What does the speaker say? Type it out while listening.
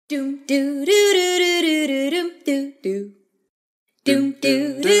Doom doo doo doo doo doo doo doo doo. Doom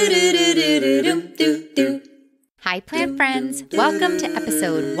doo doo doo doo doo doo doo. Hi, plant friends. Welcome to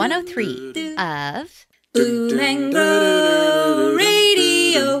episode 103 of Bloom and Grow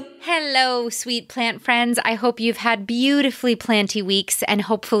Radio. Hello, sweet plant friends. I hope you've had beautifully planty weeks, and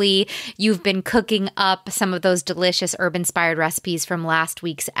hopefully you've been cooking up some of those delicious herb-inspired recipes from last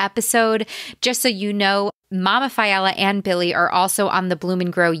week's episode. Just so you know, Mama Fiala and Billy are also on the Bloom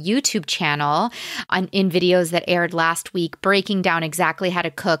and Grow YouTube channel in videos that aired last week, breaking down exactly how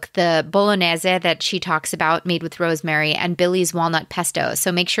to cook the bolognese that she talks about made with rosemary and Billy's walnut pesto.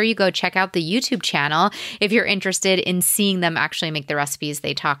 So make sure you go check out the YouTube channel if you're interested in seeing them actually make the recipes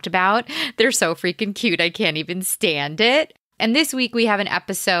they talked about. They're so freaking cute. I can't even stand it. And this week we have an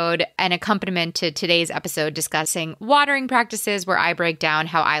episode, an accompaniment to today's episode, discussing watering practices where I break down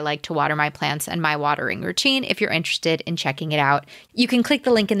how I like to water my plants and my watering routine. If you're interested in checking it out, you can click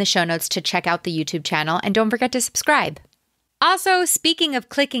the link in the show notes to check out the YouTube channel, and don't forget to subscribe. Also, speaking of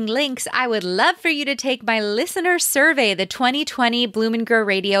clicking links, I would love for you to take my listener survey. The 2020 Bloom and Grow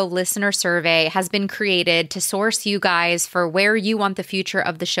Radio listener survey has been created to source you guys for where you want the future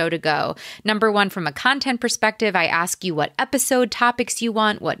of the show to go. Number one, from a content perspective, I ask you what episode topics you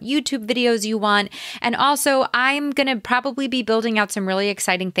want, what YouTube videos you want, and also I'm going to probably be building out some really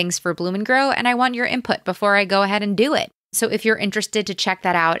exciting things for Bloom and Grow, and I want your input before I go ahead and do it. So if you're interested to check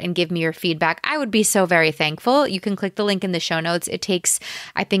that out and give me your feedback, I would be so very thankful. You can click the link in the show notes. It takes,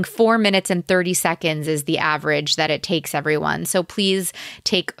 I think, 4 minutes and 30 seconds is the average that it takes everyone. So please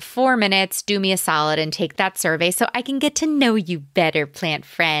take 4 minutes, do me a solid, and take that survey so I can get to know you better, plant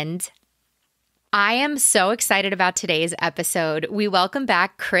friends. I am so excited about today's episode. We welcome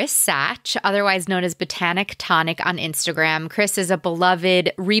back Chris Satch, otherwise known as Botanic Tonic on Instagram. Chris is a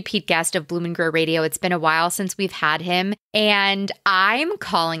beloved repeat guest of Bloom and Grow Radio. It's been a while since we've had him, and I'm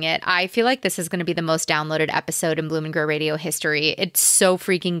calling it. I feel like this is going to be the most downloaded episode in Bloom and Grow Radio history. It's so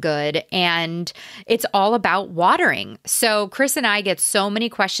freaking good, and it's all about watering. So Chris and I get so many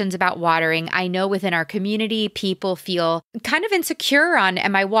questions about watering. I know within our community, people feel kind of insecure on,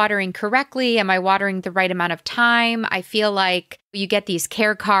 am I watering correctly? Am I watering the right amount of time? I feel like you get these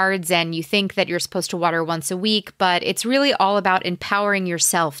care cards and you think that you're supposed to water once a week, but it's really all about empowering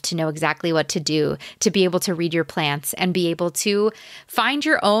yourself to know exactly what to do, to be able to read your plants and be able to find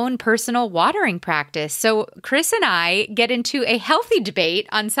your own personal watering practice. So Chris and I get into a healthy debate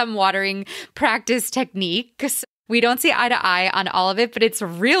on some watering practice techniques. We don't see eye to eye on all of it, but it's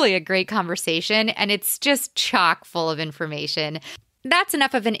really a great conversation and it's just chock full of information. That's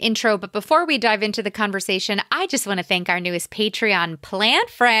enough of an intro, but before we dive into the conversation, I just want to thank our newest Patreon plant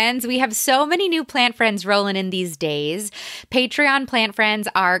friends. We have so many new plant friends rolling in these days. Patreon plant friends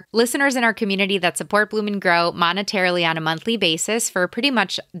are listeners in our community that support Bloom and Grow monetarily on a monthly basis for pretty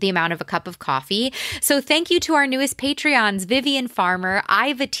much the amount of a cup of coffee. So thank you to our newest Patreons, Vivian Farmer,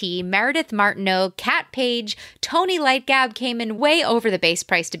 Iva T, Meredith Martineau, Kat Page, Tony Lightgab came in way over the base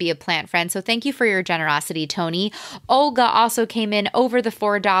price to be a plant friend. So thank you for your generosity, Tony. Olga also came in over the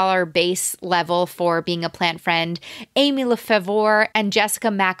 $4 base level for being a plant friend. Amy Lefevre and Jessica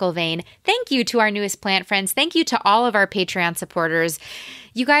McIlvain. Thank you to our newest plant friends. Thank you to all of our Patreon supporters.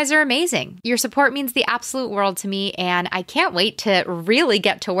 You guys are amazing. Your support means the absolute world to me, and I can't wait to really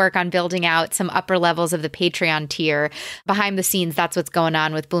get to work on building out some upper levels of the Patreon tier. Behind the scenes, that's what's going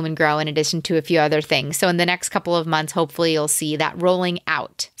on with Bloom and Grow in addition to a few other things. So in the next couple of months, hopefully you'll see that rolling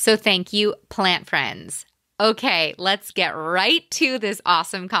out. So thank you, plant friends. Okay, let's get right to this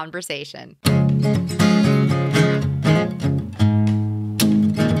awesome conversation.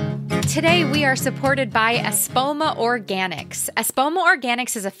 Today, we are supported by Espoma Organics. Espoma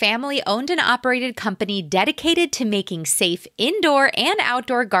Organics is a family-owned and operated company dedicated to making safe indoor and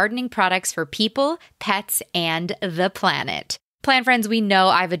outdoor gardening products for people, pets, and the planet. Plant friends, we know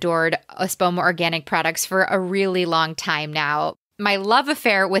I've adored Espoma Organic products for a really long time now. My love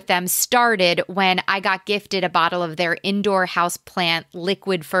affair with them started when I got gifted a bottle of their indoor houseplant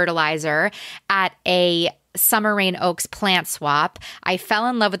liquid fertilizer at a Summer Rain Oaks plant swap. I fell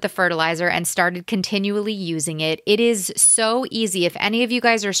in love with the fertilizer and started continually using it. It is so easy. If any of you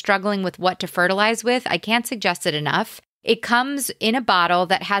guys are struggling with what to fertilize with, I can't suggest it enough. It comes in a bottle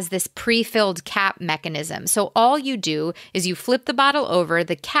that has this pre-filled cap mechanism. So all you do is you flip the bottle over,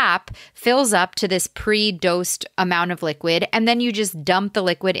 the cap fills up to this pre-dosed amount of liquid, and then you just dump the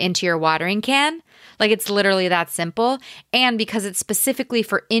liquid into your watering can. Like, it's literally that simple. And because it's specifically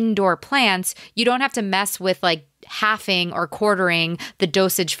for indoor plants, you don't have to mess with like halving or quartering the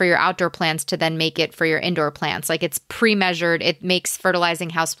dosage for your outdoor plants to then make it for your indoor plants. Like it's pre-measured. It makes fertilizing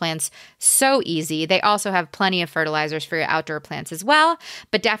houseplants so easy. They also have plenty of fertilizers for your outdoor plants as well,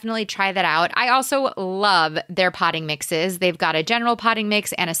 but definitely try that out. I also love their potting mixes. They've got a general potting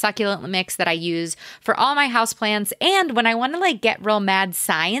mix and a succulent mix that I use for all my houseplants. And when I want to like get real mad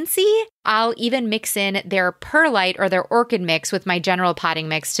science-y, I'll even mix in their perlite or their orchid mix with my general potting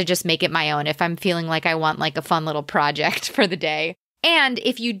mix to just make it my own if I'm feeling like I want like a fun little project for the day. And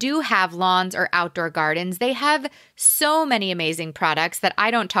if you do have lawns or outdoor gardens, they have so many amazing products that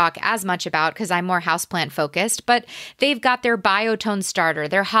I don't talk as much about because I'm more houseplant focused, but they've got their biotone starter,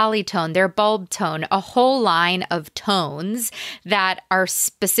 their holly tone, their bulb tone, a whole line of tones that are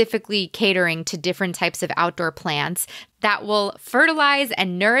specifically catering to different types of outdoor plants that will fertilize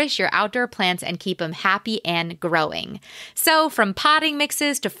and nourish your outdoor plants and keep them happy and growing. So from potting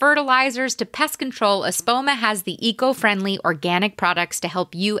mixes to fertilizers to pest control, Espoma has the eco-friendly organic products to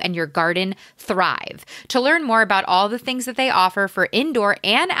help you and your garden thrive. To learn more about all the things that they offer for indoor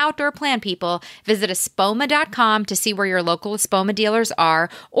and outdoor plant people, visit espoma.com to see where your local Espoma dealers are,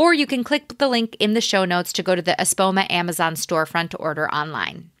 or you can click the link in the show notes to go to the Espoma Amazon storefront to order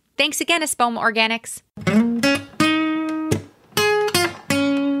online. Thanks again, Espoma Organics.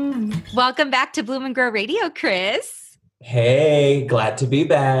 Welcome back to Bloom and Grow Radio, Chris. Hey, glad to be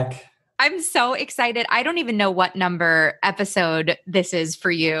back. I'm so excited. I don't even know what number episode this is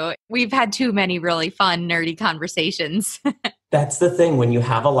for you. We've had too many really fun, nerdy conversations. That's the thing. When you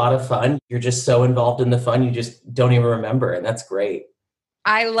have a lot of fun, you're just so involved in the fun, you just don't even remember. And that's great.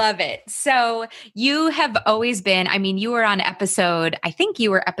 I love it. So you have always been, I mean, you were on episode, I think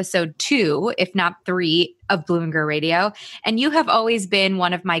you were episode 2, if not 3 of Bloom and Grow Radio. And you have always been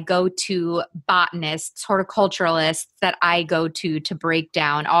one of my go-to botanists, horticulturalists that I go to break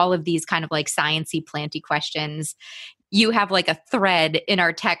down all of these kind of like sciencey planty questions. You have like a thread in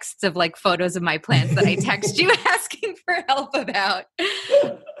our texts of like photos of my plants that I text you asking for help about.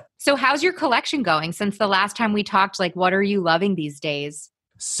 So how's your collection going since the last time we talked? Like, what are you loving these days?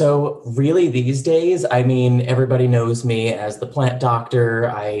 So really these days, I mean, everybody knows me as the plant doctor.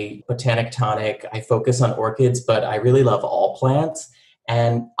 I botanic tonic. I focus on orchids, but I really love all plants.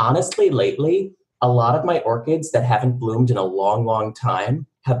 And honestly, lately, a lot of my orchids that haven't bloomed in a long, long time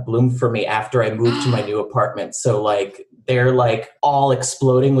have bloomed for me after I moved to my new apartment. So like, they're like all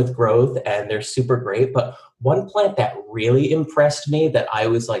exploding with growth and they're super great. But one plant that really impressed me that I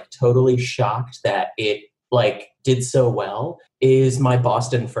was like totally shocked that it like did so well is my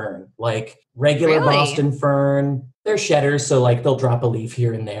Boston fern. Like regular Really? Boston fern, they're shedders, so like they'll drop a leaf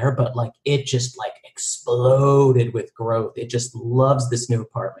here and there, but like it just like exploded with growth. It just loves this new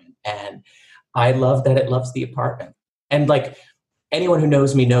apartment. And I love that it loves the apartment. And like anyone who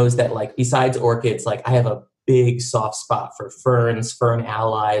knows me knows that like besides orchids, like I have a big soft spot for ferns, fern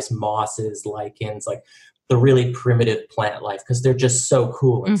allies, mosses, lichens, like the really primitive plant life, because they're just so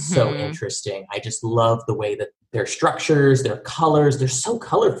cool and so interesting. I just love the way that their structures, their colors, they're so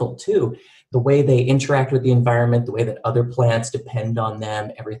colorful too. The way they interact with the environment, the way that other plants depend on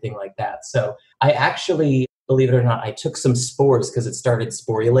them, everything like that. So I actually, believe it or not, I took some spores because it started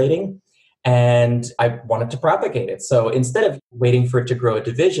sporulating and I wanted to propagate it. So instead of waiting for it to grow a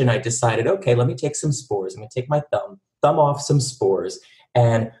division, I decided, okay, let me take some spores. I'm going to take my thumb off some spores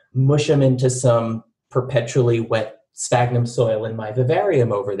and mush them into some perpetually wet sphagnum soil in my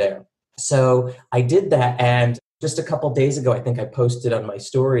vivarium over there. So I did that. And just a couple days ago, I think I posted on my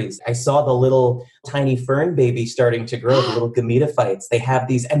stories, I saw the little tiny fern baby starting to grow, the little gametophytes. They have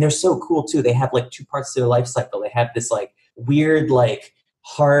these, and they're so cool too. They have like 2 parts to their life cycle. They have this like weird, like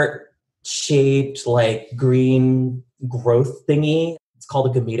heart-shaped, like green growth thingy. It's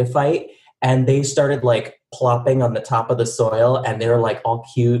called a gametophyte. And they started like plopping on the top of the soil and they're like all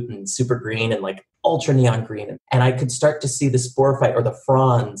cute and super green and like ultra neon green. And I could start to see the sporophyte or the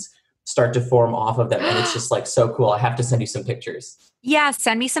fronds start to form off of them. And it's just like so cool. I have to send you some pictures. Yeah,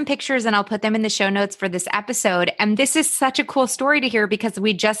 send me some pictures and I'll put them in the show notes for this episode. And this is such a cool story to hear because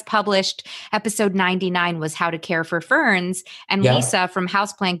we just published episode 99 was how to care for ferns. And Yeah. Lisa from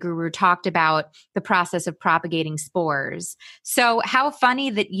Houseplant Guru talked about the process of propagating spores. So how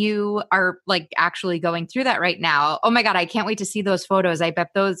funny that you are like actually going through that right now. Oh my God, I can't wait to see those photos. I bet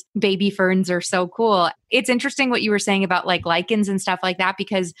those baby ferns are so cool. It's interesting what you were saying about like lichens and stuff like that,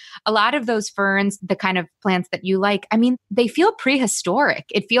 because a lot of those ferns, the kind of plants that you like, I mean, they feel prehistoric.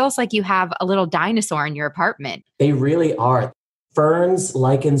 It feels like you have a little dinosaur in your apartment. They really are. Ferns,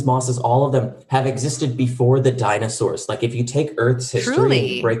 lichens, mosses, all of them have existed before the dinosaurs. Like if you take Earth's history Truly. and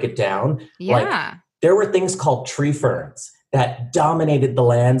you break it down, Yeah. like there were things called tree ferns that dominated the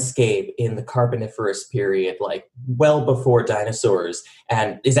landscape in the Carboniferous period, like well before dinosaurs,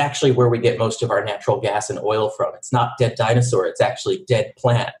 and is actually where we get most of our natural gas and oil from. It's not dead dinosaur, it's actually dead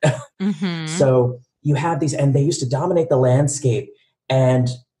plant. Mm-hmm. So you have these, and they used to dominate the landscape. And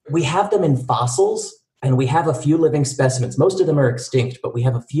we have them in fossils, and we have a few living specimens. Most of them are extinct, but we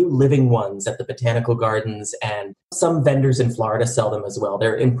have a few living ones at the botanical gardens, and some vendors in Florida sell them as well.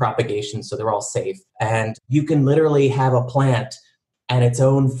 They're in propagation, so they're all safe. And you can literally have a plant and its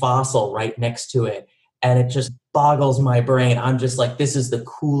own fossil right next to it. And it just boggles my brain. I'm just like, this is the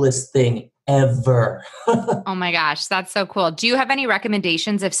coolest thing ever. Oh my gosh, that's so cool. Do you have any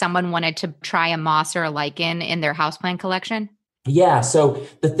recommendations if someone wanted to try a moss or a lichen in their houseplant collection? Yeah. So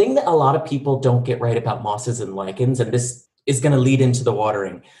the thing that a lot of people don't get right about mosses and lichens, and this is going to lead into the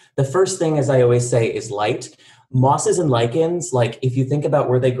watering. The first thing, as I always say, is light. Mosses and lichens, like if you think about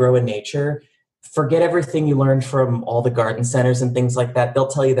where they grow in nature, forget everything you learned from all the garden centers and things like that. They'll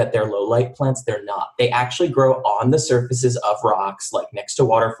tell you that they're low light plants. They're not. They actually grow on the surfaces of rocks, like next to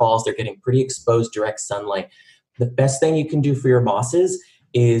waterfalls. They're getting pretty exposed direct sunlight. The best thing you can do for your mosses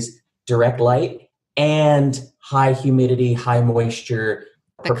is direct light and high humidity, high moisture,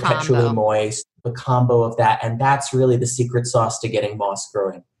 perpetually moist, the combo of that. And that's really the secret sauce to getting moss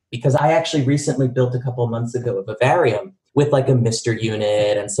growing. Because I actually recently built a couple of months ago a vivarium with like a mister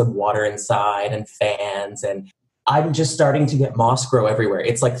unit and some water inside and fans. And I'm just starting to get moss grow everywhere.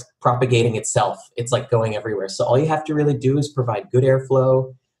 It's like propagating itself. It's like going everywhere. So all you have to really do is provide good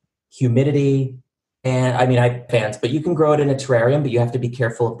airflow, humidity, and I mean, I have fans, but you can grow it in a terrarium, but you have to be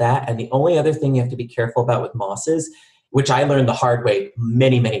careful of that. And the only other thing you have to be careful about with mosses, which I learned the hard way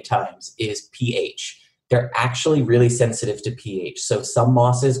many, many times, is pH. They're actually really sensitive to pH. So some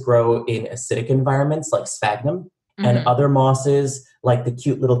mosses grow in acidic environments like sphagnum, and other mosses, like the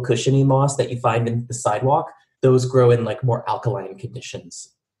cute little cushiony moss that you find in the sidewalk, those grow in like more alkaline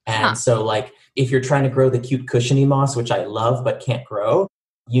conditions. And so like if you're trying to grow the cute cushiony moss, which I love but can't grow,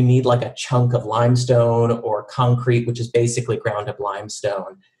 you need like a chunk of limestone or concrete, which is basically ground up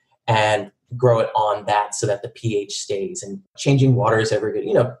limestone, and grow it on that so that the pH stays. And changing water is ever good.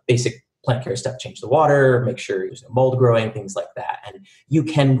 You know, basic plant care stuff, change the water, make sure there's no mold growing, things like that. And you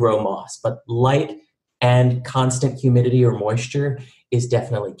can grow moss, but light and constant humidity or moisture is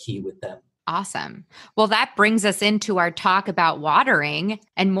definitely key with them. Awesome. Well, that brings us into our talk about watering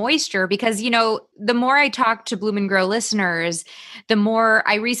and moisture because, you know, the more I talk to Bloom and Grow listeners, the more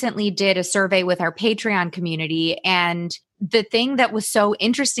I recently did a survey with our Patreon community. And the thing that was so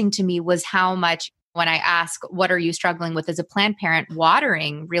interesting to me was how much when I ask, what are you struggling with as a plant parent,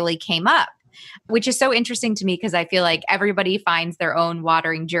 watering really came up, which is so interesting to me because I feel like everybody finds their own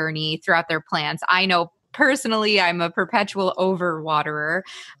watering journey throughout their plants. I know personally, I'm a perpetual overwaterer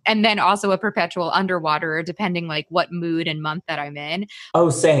and then also a perpetual underwaterer, depending like what mood and month that I'm in. Oh,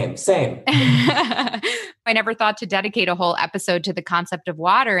 same. I never thought to dedicate a whole episode to the concept of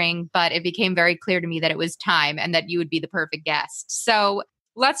watering, but it became very clear to me that it was time and that you would be the perfect guest. So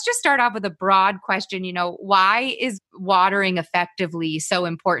let's just start off with a broad question. You know, why is watering effectively so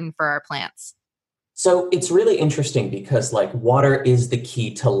important for our plants? So it's really interesting because like water is the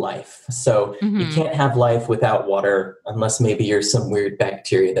key to life. So you can't have life without water unless maybe you're some weird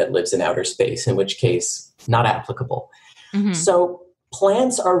bacteria that lives in outer space, in which case not applicable. So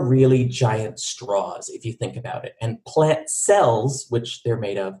plants are really giant straws if you think about it. And plant cells, which they're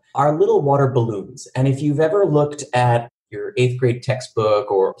made of, are little water balloons. And if you've ever looked at your 8th grade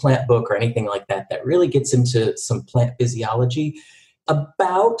textbook or plant book or anything like that, that really gets into some plant physiology,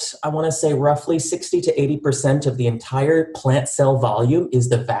 about, I want to say roughly 60 to 80% of the entire plant cell volume is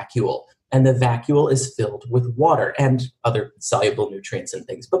the vacuole. And the vacuole is filled with water and other soluble nutrients and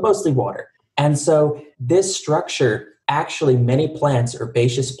things, but mostly water. And so this structure, actually many plants,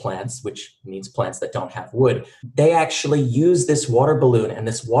 herbaceous plants, which means plants that don't have wood, they actually use this water balloon and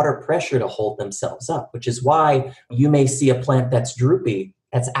this water pressure to hold themselves up, which is why you may see a plant that's droopy.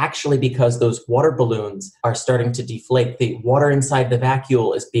 That's actually because those water balloons are starting to deflate. The water inside the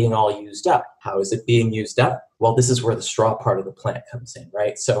vacuole is being all used up. How is it being used up? Well, this is where the straw part of the plant comes in,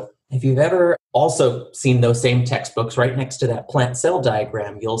 right? So if you've ever also seen those same textbooks, right next to that plant cell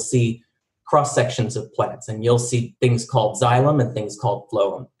diagram, you'll see cross sections of plants and you'll see things called xylem and things called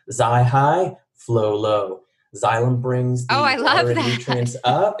phloem. Xy high, flow low. Xylem brings the water and nutrients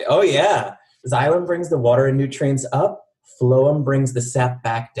up. Oh yeah. Xylem brings the water and nutrients up. Phloem brings the sap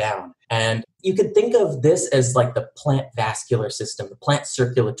back down. And you could think of this as like the plant vascular system, the plant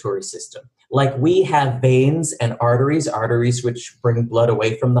circulatory system. Like we have veins and arteries which bring blood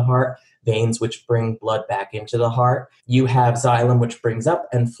away from the heart, veins which bring blood back into the heart. You have xylem, which brings up,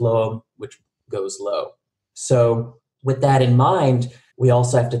 and phloem, which goes low. So with that in mind, we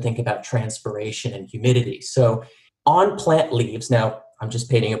also have to think about transpiration and humidity. So on plant leaves, now I'm just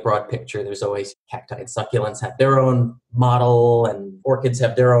painting a broad picture. There's always cacti and succulents have their own model, and orchids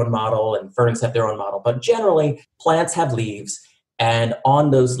have their own model, and ferns have their own model. But generally, plants have leaves, and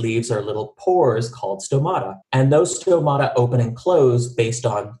on those leaves are little pores called stomata. And those stomata open and close based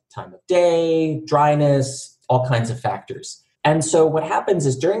on time of day, dryness, all kinds of factors. And so what happens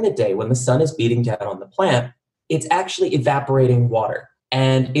is during the day when the sun is beating down on the plant, it's actually evaporating water.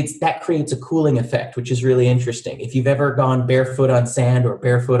 And that creates a cooling effect, which is really interesting. If you've ever gone barefoot on sand or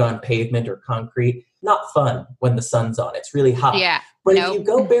barefoot on pavement or concrete, not fun when the sun's on. It's really hot. Yeah. But if you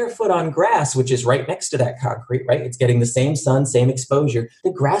go barefoot on grass, which is right next to that concrete, right? It's getting the same sun, same exposure.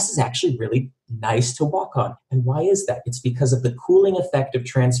 The grass is actually really nice to walk on. And why is that? It's because of the cooling effect of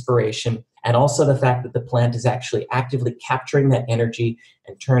transpiration, and also the fact that the plant is actually actively capturing that energy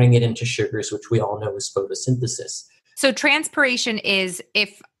and turning it into sugars, which we all know is photosynthesis. So transpiration is,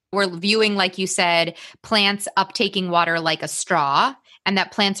 if we're viewing, like you said, plants uptaking water like a straw, and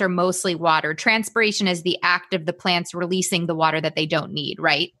that plants are mostly water. Transpiration is the act of the plants releasing the water that they don't need,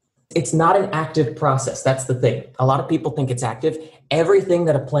 right? It's not an active process. That's the thing. A lot of people think it's active. Everything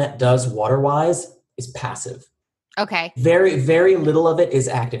that a plant does water-wise is passive. Okay. Very, very little of it is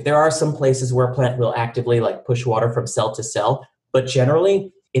active. There are some places where a plant will actively push water from cell to cell, but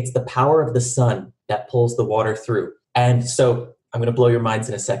generally it's the power of the sun that pulls the water through. And so I'm going to blow your minds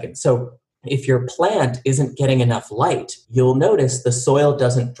in a second. So if your plant isn't getting enough light, you'll notice the soil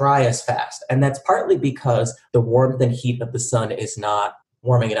doesn't dry as fast. And that's partly because the warmth and heat of the sun is not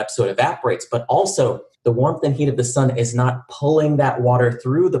warming it up so it evaporates, but also the warmth and heat of the sun is not pulling that water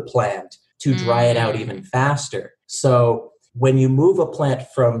through the plant to dry it out even faster. So when you move a plant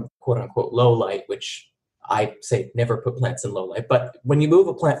from quote unquote low light, which I say never put plants in low light, but when you move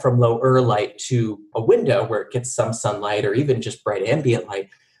a plant from lower light to a window where it gets some sunlight or even just bright ambient light,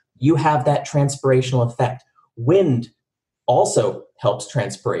 you have that transpirational effect. Wind also helps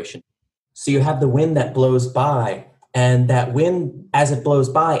transpiration. So you have the wind that blows by, and that wind, as it blows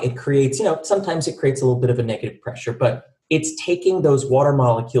by, it creates, sometimes it creates a little bit of a negative pressure, but it's taking those water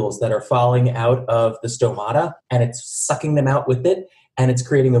molecules that are falling out of the stomata and it's sucking them out with it. And it's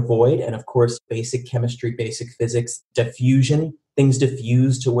creating a void. And of course, basic chemistry, basic physics, diffusion, things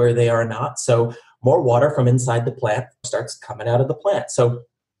diffuse to where they are not. So more water from inside the plant starts coming out of the plant. So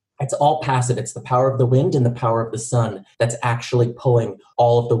it's all passive. It's the power of the wind and the power of the sun that's actually pulling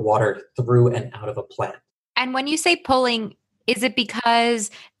all of the water through and out of a plant. And when you say pulling, is it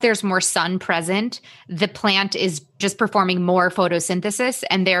because there's more sun present? The plant is just performing more photosynthesis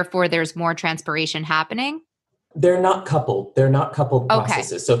and therefore there's more transpiration happening? They're not coupled. They're not coupled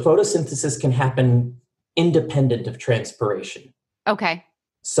processes. So photosynthesis can happen independent of transpiration. Okay.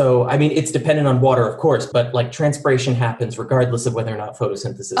 So, it's dependent on water, of course, but transpiration happens regardless of whether or not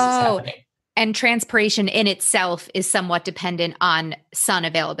photosynthesis is happening. And transpiration in itself is somewhat dependent on sun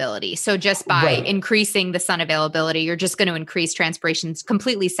availability. So just by increasing the sun availability, you're just going to increase transpiration. It's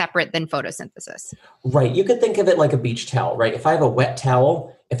completely separate than photosynthesis. Right. You could think of it like a beach towel, right? If I have a wet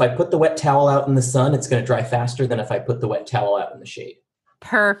towel, if I put the wet towel out in the sun, it's going to dry faster than if I put the wet towel out in the shade.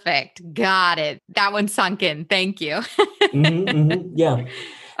 Perfect. Got it. That one sunk in. Thank you. Yeah.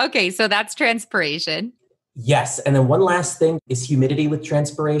 Okay. So that's transpiration. Yes. And then one last thing is humidity with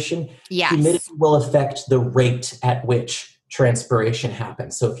transpiration. Yes. Humidity will affect the rate at which transpiration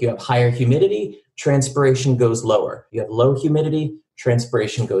happens. So if you have higher humidity, transpiration goes lower. You have low humidity,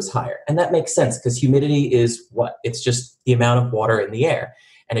 transpiration goes higher. And that makes sense because humidity is what? It's just the amount of water in the air.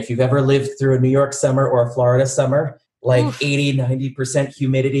 And if you've ever lived through a New York summer or a Florida summer, 80, 90%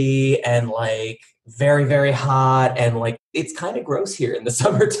 humidity and very, very hot. And it's kind of gross here in the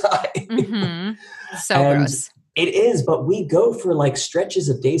summertime. So gross. It is, but we go for stretches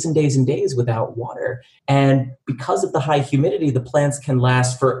of days and days and days without water. And because of the high humidity, the plants can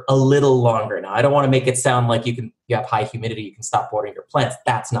last for a little longer. Now, I don't want to make it sound like you have high humidity, you can stop watering your plants.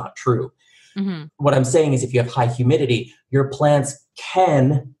 That's not true. What I'm saying is if you have high humidity, your plants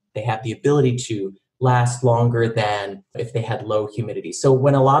they have the ability to last longer than if they had low humidity. So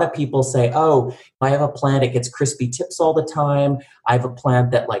when a lot of people say, oh, I have a plant, it gets crispy tips all the time. I have a plant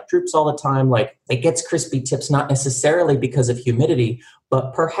that droops all the time. It gets crispy tips, not necessarily because of humidity,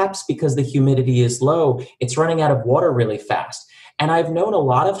 but perhaps because the humidity is low, it's running out of water really fast. And I've known a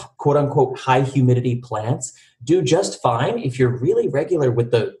lot of quote unquote high humidity plants do just fine if you're really regular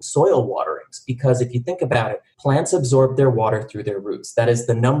with the soil waterings. Because if you think about it, plants absorb their water through their roots. That is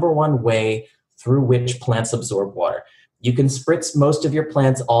the number one way through which plants absorb water. You can spritz most of your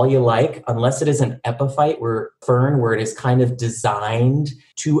plants all you like, unless it is an epiphyte fern where it is kind of designed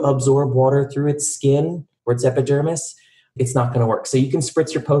to absorb water through its skin. towards epidermis, it's not going to work. So you can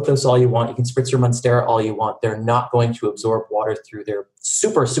spritz your pothos all you want. You can spritz your monstera all you want. They're not going to absorb water through their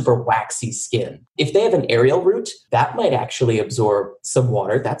super, super waxy skin. If they have an aerial root, that might actually absorb some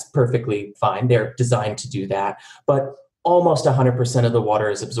water. That's perfectly fine. They're designed to do that. But almost 100% of the water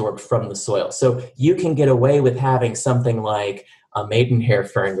is absorbed from the soil. So you can get away with having something like a maidenhair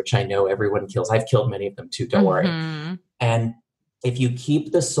fern, which I know everyone kills. I've killed many of them too, don't worry. And if you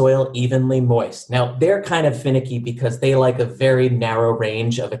keep the soil evenly moist, now they're kind of finicky because they like a very narrow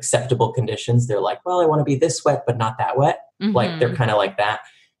range of acceptable conditions. They're like, well, I want to be this wet, but not that wet. Like they're kind of like that.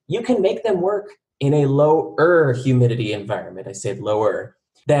 You can make them work in a lower humidity environment. I said lower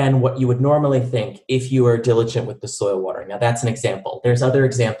than what you would normally think if you are diligent with the soil watering. Now that's an example. There's other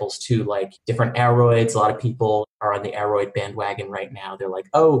examples too, like different aeroids. A lot of people are on the aeroid bandwagon right now. They're like,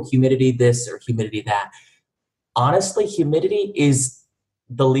 oh, humidity this or humidity that. Honestly, humidity is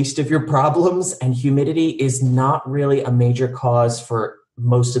the least of your problems, and humidity is not really a major cause for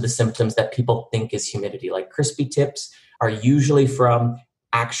most of the symptoms that people think is humidity. Like crispy tips are usually from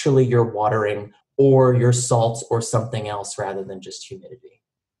actually your watering or your salts or something else rather than just humidity.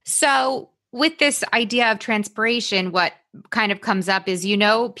 So with this idea of transpiration, what kind of comes up is,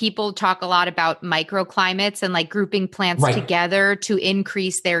 people talk a lot about microclimates and like grouping plants together to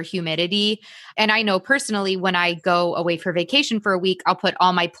increase their humidity. And I know personally, when I go away for vacation for a week, I'll put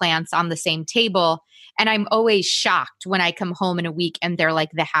all my plants on the same table. And I'm always shocked when I come home in a week and they're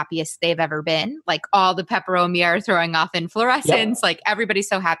like the happiest they've ever been. Like all the peperomia are throwing off inflorescence, like everybody's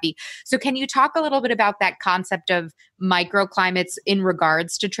so happy. So can you talk a little bit about that concept of microclimates in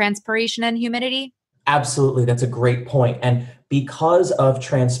regards to transpiration and humidity? Absolutely. That's a great point. And because of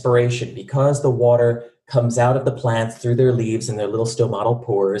transpiration, because the water comes out of the plants through their leaves and their little stomatal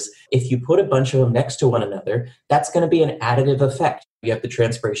pores, if you put a bunch of them next to one another, that's going to be an additive effect. You have the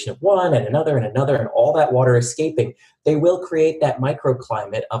transpiration of one and another, and all that water escaping. They will create that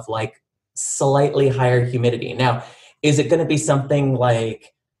microclimate of like slightly higher humidity. Now, is it going to be something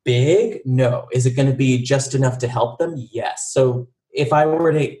like big? No. Is it going to be just enough to help them? Yes. So if I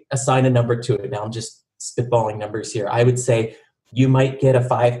were to assign a number to it, now I'm just spitballing numbers here, I would say you might get a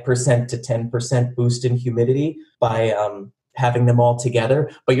 5% to 10% boost in humidity by having them all together,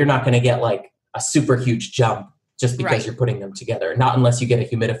 but you're not going to get like a super huge jump just because you're putting them together. Not unless you get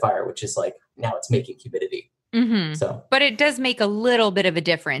a humidifier, which is like, now it's making humidity. So, but it does make a little bit of a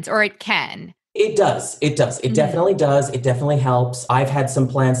difference, or it can. It does. It definitely does. It definitely helps. I've had some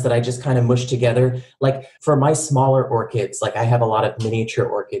plants that I just kind of mush together. Like for my smaller orchids, like I have a lot of miniature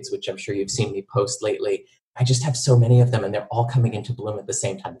orchids, which I'm sure you've seen me post lately. I just have so many of them and they're all coming into bloom at the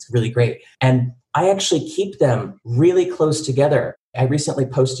same time. It's really great. And I actually keep them really close together. I recently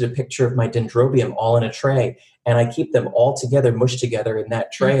posted a picture of my dendrobium all in a tray, and I keep them all together, mushed together in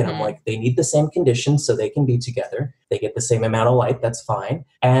that tray. And I'm like, they need the same conditions so they can be together. They get the same amount of light. That's fine.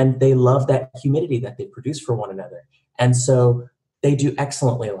 And they love that humidity that they produce for one another. And so they do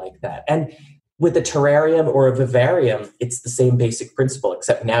excellently like that. And with a terrarium or a vivarium, it's the same basic principle,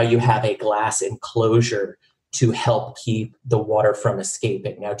 except now you have a glass enclosure to help keep the water from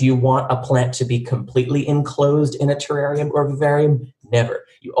escaping. Now, do you want a plant to be completely enclosed in a terrarium or vivarium? Never.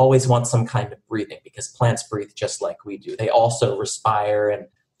 You always want some kind of breathing because plants breathe just like we do. They also respire, and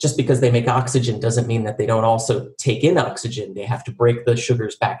just because they make oxygen doesn't mean that they don't also take in oxygen. They have to break the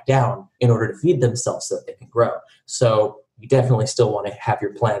sugars back down in order to feed themselves so that they can grow. So you definitely still want to have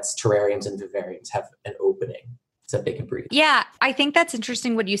your plants, terrariums and vivariums, have an opening so that they can breathe. Yeah, I think that's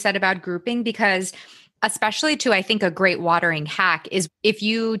interesting what you said about grouping, because especially to, I think, a great watering hack is if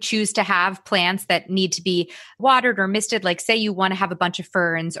you choose to have plants that need to be watered or misted, like say you want to have a bunch of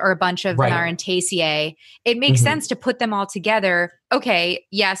ferns or a bunch of Marantaceae, it makes sense to put them all together. Okay,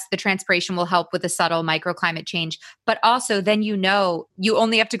 yes, the transpiration will help with a subtle microclimate change, but also then you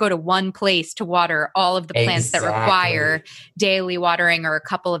only have to go to one place to water all of the plants that require daily watering or a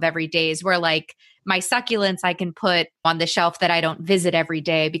couple of every days, where like my succulents I can put on the shelf that I don't visit every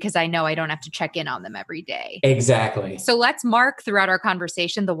day because I know I don't have to check in on them every day. Exactly. So let's mark throughout our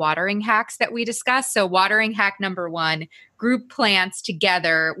conversation the watering hacks that we discussed. So watering hack number 1, group plants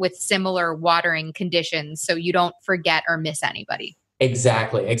together with similar watering conditions so you don't forget or miss anybody.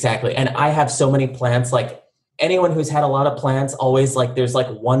 Exactly. And I have so many plants, like anyone who's had a lot of plants, always like there's like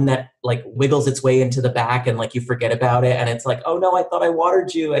one that like wiggles its way into the back and like you forget about it. And it's like, oh no, I thought I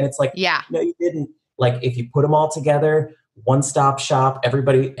watered you. And it's like, no, you didn't. Like if you put them all together, one-stop shop,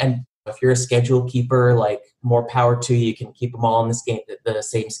 everybody. And if you're a schedule keeper, like more power to you. You can keep them all on the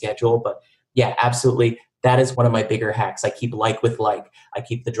same schedule. But yeah, absolutely. That is one of my bigger hacks. I keep like with like. I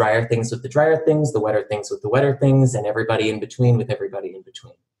keep the drier things with the drier things, the wetter things with the wetter things, and everybody in between with everybody in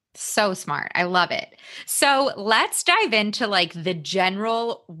between. So smart. I love it. So let's dive into like the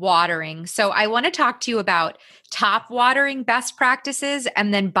general watering. So I want to talk to you about top watering best practices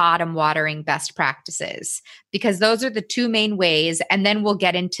and then bottom watering best practices, because those are the two main ways. And then we'll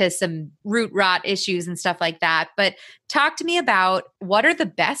get into some root rot issues and stuff like that. But talk to me about what are the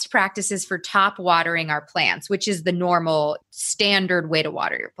best practices for top watering our plants, which is the normal standard way to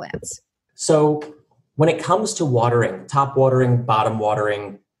water your plants. So when it comes to watering, top watering, bottom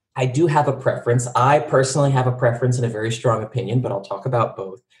watering, I do have a preference. I personally have a preference and a very strong opinion, but I'll talk about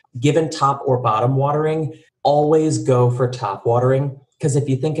both. Given top or bottom watering, always go for top watering, because if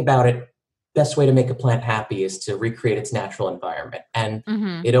you think about it, best way to make a plant happy is to recreate its natural environment. And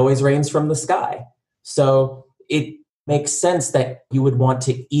it always rains from the sky. So it makes sense that you would want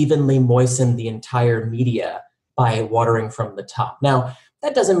to evenly moisten the entire media by watering from the top. Now,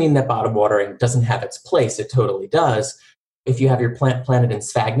 that doesn't mean that bottom watering doesn't have its place. It totally does. If you have your plant planted in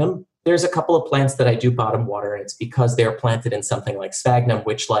sphagnum, there's a couple of plants that I do bottom water, and it's because they're planted in something like sphagnum,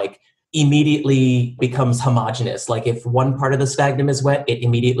 which like immediately becomes homogeneous. Like if one part of the sphagnum is wet, it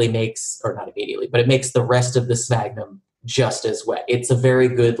immediately makes, or not immediately, but it makes the rest of the sphagnum just as wet. It's a very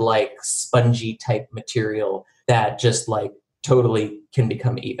good like spongy type material that just like totally can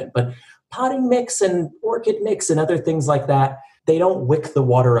become even. But potting mix and orchid mix and other things like that, they don't wick the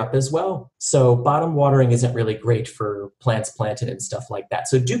water up as well. So bottom watering isn't really great for plants planted and stuff like that.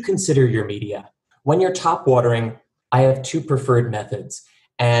 So do consider your media. When you're top watering, I have two preferred methods.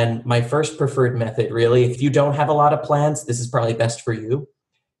 And my first preferred method, really, if you don't have a lot of plants, this is probably best for you.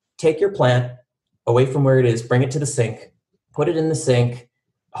 Take your plant away from where it is, bring it to the sink, put it in the sink.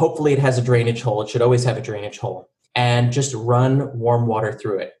 Hopefully it has a drainage hole. It should always have a drainage hole. And just run warm water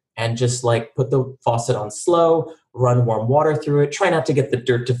through it. And just like put the faucet on slow, run warm water through it. Try not to get the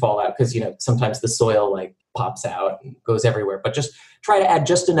dirt to fall out because, sometimes the soil like pops out and goes everywhere. But just try to add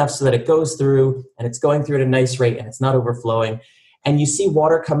just enough so that it goes through and it's going through at a nice rate and it's not overflowing. And you see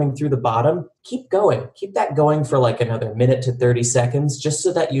water coming through the bottom, keep going. Keep that going for like another minute to 30 seconds just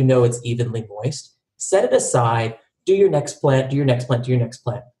so that you know it's evenly moist. Set it aside, do your next plant, do your next plant, do your next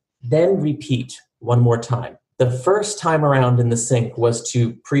plant. Then repeat one more time. The first time around in the sink was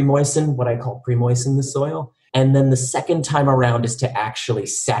to pre-moisten, what I call pre-moisten the soil. And then the second time around is to actually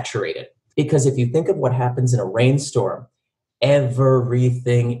saturate it. Because if you think of what happens in a rainstorm,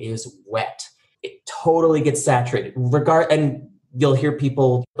 everything is wet. It totally gets saturated. And you'll hear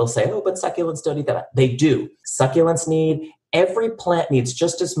people, they'll say, oh, but succulents don't need that. They do. Succulents every plant needs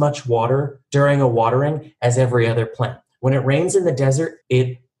just as much water during a watering as every other plant. When it rains in the desert,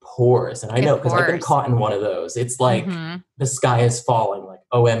 it pours. And I know because I've been caught in one of those. It's like the sky is falling, like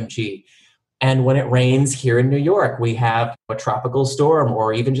OMG. And when it rains here in New York, we have a tropical storm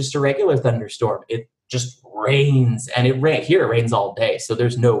or even just a regular thunderstorm. It just rains, and here it rains all day. So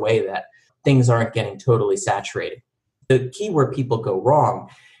there's no way that things aren't getting totally saturated. The key where people go wrong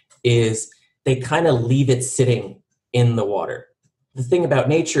is they kind of leave it sitting in the water. The thing about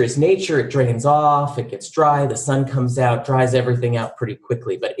nature is it drains off, it gets dry, the sun comes out, dries everything out pretty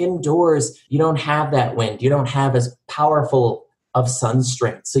quickly. But indoors, you don't have that wind. You don't have as powerful of sun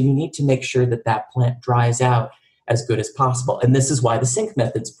strength. So you need to make sure that that plant dries out as good as possible. And this is why the sink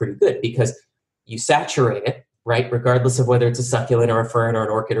method's pretty good, because you saturate it, right? Regardless of whether it's a succulent or a fern or an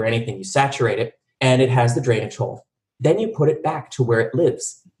orchid or anything, you saturate it and it has the drainage hole. Then you put it back to where it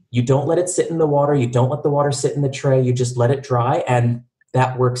lives. You don't let it sit in the water. You don't let the water sit in the tray. You just let it dry, and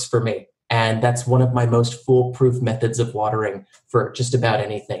that works for me. And that's one of my most foolproof methods of watering for just about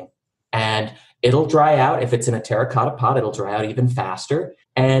anything. And it'll dry out. If it's in a terracotta pot, it'll dry out even faster.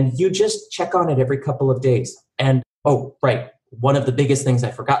 And you just check on it every couple of days. And, oh, right, one of the biggest things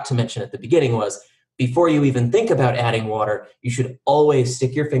I forgot to mention at the beginning was before you even think about adding water, you should always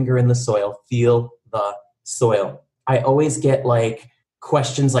stick your finger in the soil, feel the soil. I always get like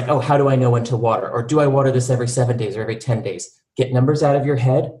questions like, oh, how do I know when to water? Or do I water this every 7 days or every 10 days? Get numbers out of your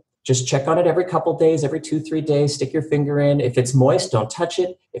head. Just check on it every couple days, every 2-3 days, stick your finger in. If it's moist, don't touch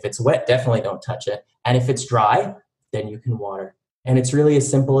it. If it's wet, definitely don't touch it. And if it's dry, then you can water. And it's really as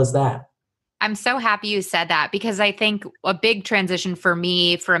simple as that. I'm so happy you said that, because I think a big transition for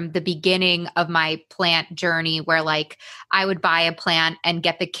me from the beginning of my plant journey, where like I would buy a plant and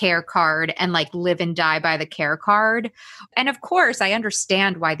get the care card and like live and die by the care card. And of course, I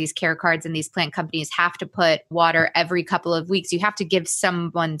understand why these care cards and these plant companies have to put water every couple of weeks. You have to give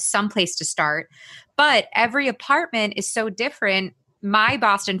someone some place to start. But every apartment is so different. My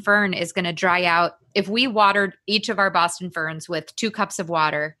Boston fern is going to dry out. If we watered each of our Boston ferns with 2 cups of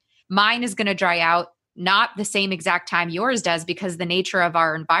water, mine is going to dry out not the same exact time yours does, because the nature of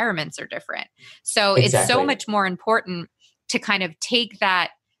our environments are different. So It's so much more important to kind of take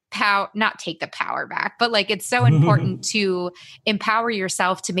that not take the power back, but like it's so important to empower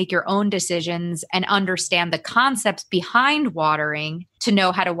yourself to make your own decisions and understand the concepts behind watering to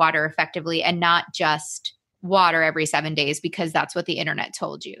know how to water effectively and not just water every 7 days because that's what the internet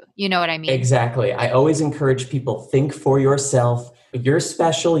told you. You know what I mean? Exactly. I always encourage people, think for yourself. You're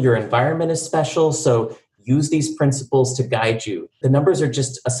special. Your environment is special. So use these principles to guide you. The numbers are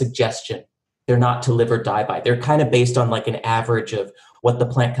just a suggestion. They're not to live or die by. They're kind of based on like an average of what the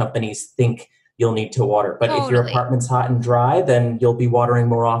plant companies think you'll need to water. But if your apartment's hot and dry, then you'll be watering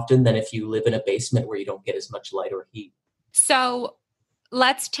more often than if you live in a basement where you don't get as much light or heat. So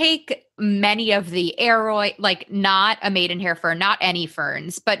let's take many of the aroid, like not a maidenhair fern, not any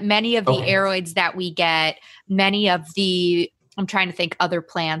ferns, but many of the aroids that we get, many of the, I'm trying to think other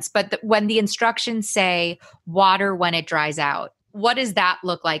plants, but when the instructions say water when it dries out, what does that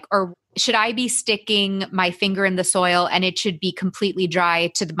look like? Or should I be sticking my finger in the soil and it should be completely dry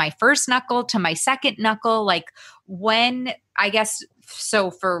to my first knuckle, to my second knuckle? Like when, I guess,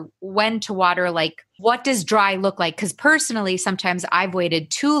 so for when to water, like what does dry look like? Because personally, sometimes I've waited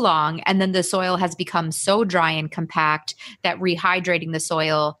too long and then the soil has become so dry and compact that rehydrating the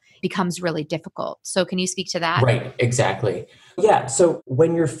soil becomes really difficult. So can you speak to that? Right, exactly. Yeah, so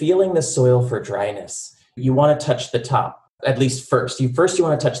when you're feeling the soil for dryness, you want to touch the top. At least first you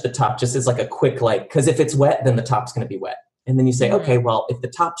want to touch the top just as like a quick, like, because if it's wet, then the top's going to be wet. And then you say, okay, well, if the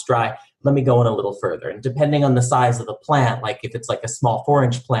top's dry, let me go in a little further. And depending on the size of the plant, like if it's like a small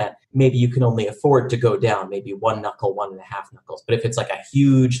 4-inch plant, maybe you can only afford to go down maybe 1 knuckle, 1.5 knuckles. But if it's like a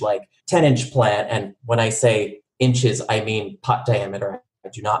huge, like 10-inch plant, and when I say inches, I mean pot diameter, I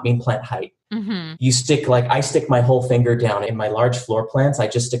do not mean plant height. You stick, like I stick my whole finger down in my large floor plants. I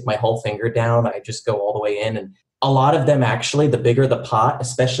just stick my whole finger down. I just go all the way in. And a lot of them actually, the bigger the pot,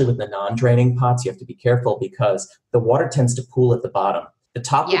 especially with the non-draining pots, you have to be careful because the water tends to pool at the bottom. The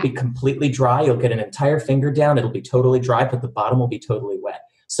top will be completely dry. You'll get an entire finger down. It'll be totally dry, but the bottom will be totally wet.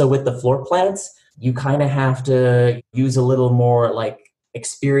 So with the floor plants, you kind of have to use a little more like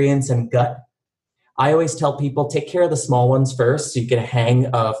experience and gut. I always tell people, take care of the small ones first so you get a hang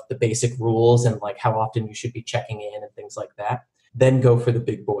of the basic rules and like how often you should be checking in and things like that. Then go for the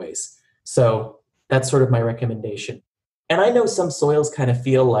big boys. So that's sort of my recommendation. And I know some soils kind of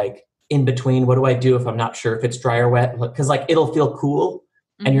feel like in between. What do I do if I'm not sure if it's dry or wet? Because like it'll feel cool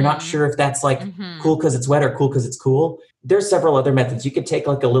and you're not sure if that's like cool because it's wet or cool because it's cool. There's several other methods. You could take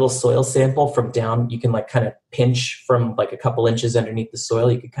like a little soil sample from down. You can like kind of pinch from like a couple inches underneath the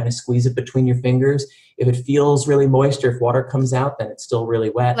soil. You can kind of squeeze it between your fingers. If it feels really moist or if water comes out, then it's still really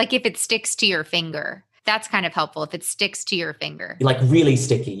wet. Like if it sticks to your finger. That's kind of helpful if it sticks to your finger. Like really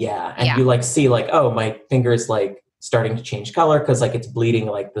sticky, yeah. And you like see like, oh, my finger is like starting to change color because like it's bleeding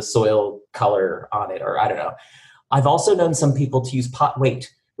like the soil color on it, or I don't know. I've also known some people to use pot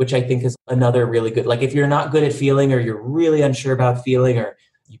weight, which I think is another really good, like if you're not good at feeling or you're really unsure about feeling or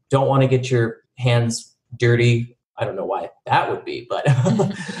you don't want to get your hands dirty, I don't know why that would be, but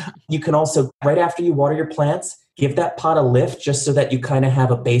you can also, right after you water your plants, give that pot a lift just so that you kind of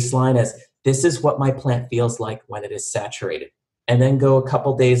have a baseline as this is what my plant feels like when it is saturated. And then go a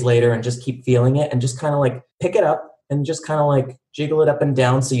couple days later and just keep feeling it and just kind of like pick it up and just kind of like jiggle it up and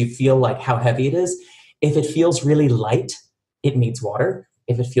down so you feel like how heavy it is. If it feels really light, it needs water.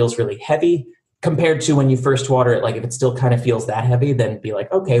 If it feels really heavy, compared to when you first water it, like if it still kind of feels that heavy, then be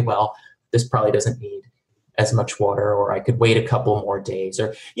like, okay, well, this probably doesn't need as much water, or I could wait a couple more days.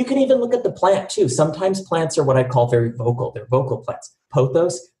 Or you can even look at the plant too. Sometimes plants are what I call very vocal. They're vocal plants.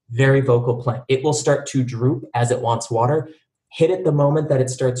 Pothos, very vocal plant. It will start to droop as it wants water. Hit it the moment that it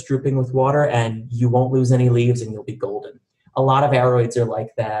starts drooping with water and you won't lose any leaves and you'll be golden. A lot of aroids are like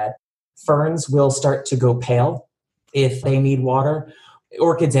that. Ferns will start to go pale if they need water.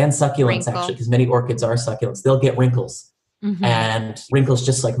 Orchids and succulents, actually, because many orchids are succulents. They'll get wrinkles. And wrinkles,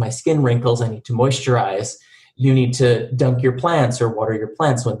 just like my skin wrinkles, I need to moisturize. You need to dunk your plants or water your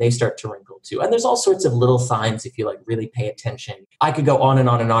plants when they start to wrinkle too. And there's all sorts of little signs if you like really pay attention. I could go on and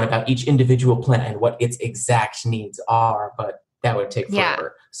on and on about each individual plant and what its exact needs are, but that would take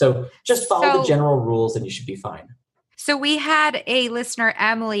forever. So just follow the general rules and you should be fine. So we had a listener,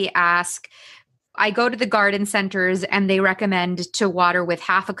 Emily, ask, I go to the garden centers and they recommend to water with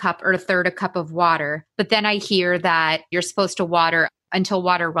half a cup or a third a cup of water. But then I hear that you're supposed to water until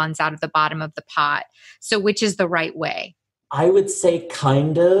water runs out of the bottom of the pot. So which is the right way? I would say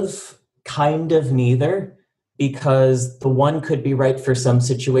kind of neither, because the one could be right for some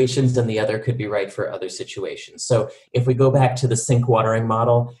situations and the other could be right for other situations. So if we go back to the sink watering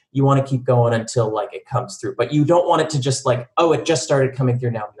model, you want to keep going until like it comes through, but you don't want it to just like, oh, it just started coming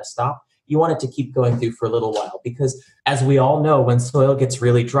through, now I'm going to stop. you want it to keep going through for a little while, because as we all know, when soil gets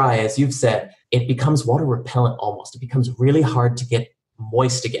really dry, as you've said, it becomes water repellent almost. It becomes really hard to get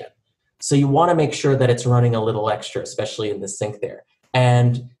moist again. So you want to make sure that it's running a little extra, especially in the sink there.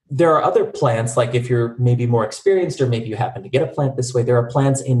 And there are other plants, like if you're maybe more experienced or maybe you happen to get a plant this way, there are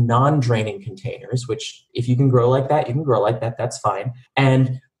plants in non-draining containers, which if you can grow like that, you can grow like that, that's fine.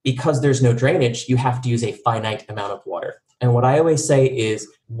 And because there's no drainage, you have to use a finite amount of water. And what I always say is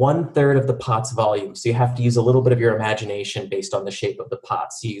 1/3 of the pot's volume. So you have to use a little bit of your imagination based on the shape of the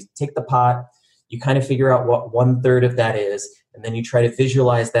pot. So you take the pot, you kind of figure out what 1/3 of that is, and then you try to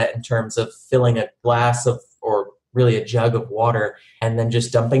visualize that in terms of filling a glass of, or really a jug of water, and then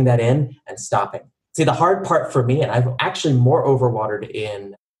just dumping that in and stopping. See, the hard part for me, and I've actually more overwatered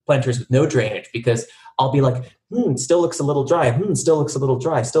in planters with no drainage, because I'll be like, still looks a little dry, still looks a little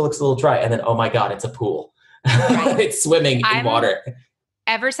dry, still looks a little dry, and then, oh my God, it's a pool. Right. It's swimming in water.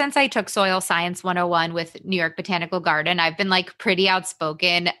 Ever since I took Soil Science 101 with New York Botanical Garden, I've been like pretty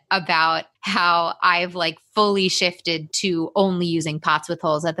outspoken about how I've like fully shifted to only using pots with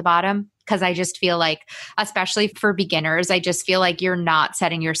holes at the bottom. Because I just feel like, especially for beginners, I just feel like you're not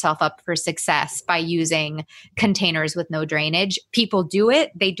setting yourself up for success by using containers with no drainage. People do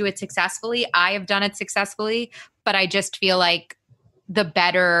it. They do it successfully. I have done it successfully. But I just feel like the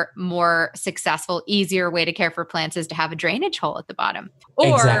better, more successful, easier way to care for plants is to have a drainage hole at the bottom.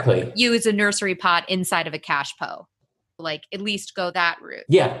 Or use a nursery pot inside of a cache pot. Like at least go that route.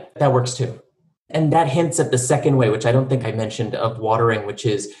 Yeah, that works too. And that hints at the second way, which I don't think I mentioned, of watering, which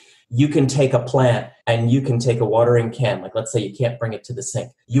is you can take a plant and you can take a watering can. Like let's say you can't bring it to the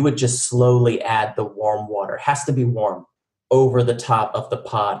sink. You would just slowly add the warm water. It has to be warm, over the top of the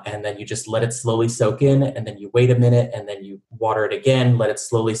pot, and then you just let it slowly soak in, and then you wait a minute, and then you water it again, let it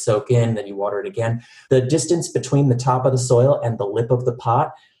slowly soak in, then you water it again. The distance between the top of the soil and the lip of the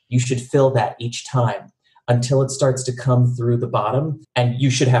pot, you should fill that each time until it starts to come through the bottom, and you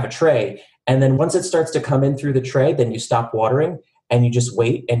should have a tray. And then once it starts to come in through the tray, then you stop watering, and you just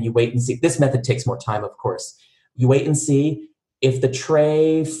wait, and you wait and see. This method takes more time, of course. You wait and see. If the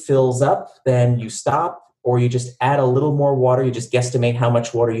tray fills up, then you stop, or you just add a little more water. You just guesstimate how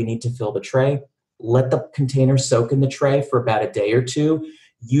much water you need to fill the tray. Let the container soak in the tray for about a day or two.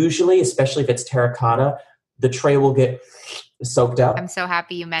 Usually, especially if it's terracotta, the tray will get soaked up. I'm so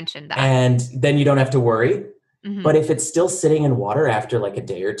happy you mentioned that. And then you don't have to worry. Mm-hmm. But if it's still sitting in water after like a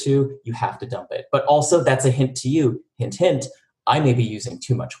day or two, you have to dump it. But also that's a hint to you. Hint, hint. I may be using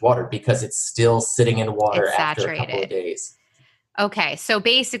too much water because it's still sitting in water after a couple of days. Okay, so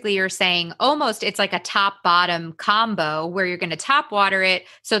basically you're saying almost it's like a top-bottom combo where you're going to top water it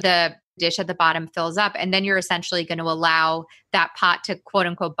so the dish at the bottom fills up, and then you're essentially going to allow that pot to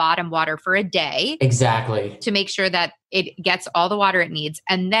quote-unquote bottom water for a day. Exactly. To make sure that it gets all the water it needs.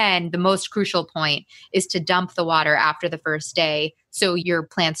 And then the most crucial point is to dump the water after the first day so your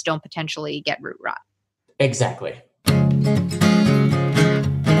plants don't potentially get root rot. Exactly.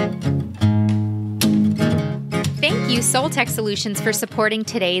 Thank you, Soltech Solutions, for supporting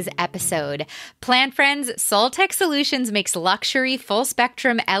today's episode. Plant friends, Soltech Solutions makes luxury,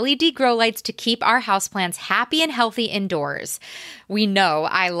 full-spectrum LED grow lights to keep our houseplants happy and healthy indoors. We know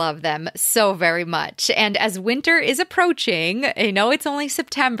I love them so very much. And as winter is approaching, I know it's only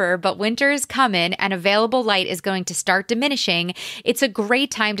September, but winter is coming and available light is going to start diminishing. It's a great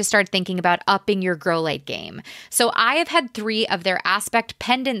time to start thinking about upping your grow light game. So I have had 3 of their aspect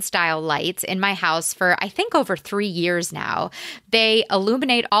pendant style lights in my house for, I think, over 3 years now. They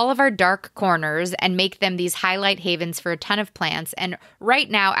illuminate all of our dark corners and make them these highlight havens for a ton of plants. And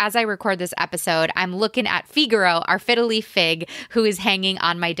right now, as I record this episode, I'm looking at Figaro, our fiddle-leaf fig, who is hanging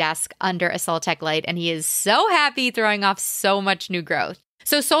on my desk under a Soltech light, and he is so happy, throwing off so much new growth.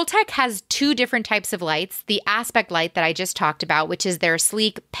 So Soltech has 2 different types of lights, the aspect light that I just talked about, which is their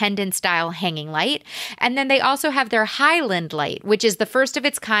sleek pendant style hanging light. And then they also have their Highland light, which is the first of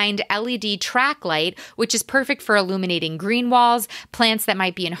its kind LED track light, which is perfect for illuminating green walls, plants that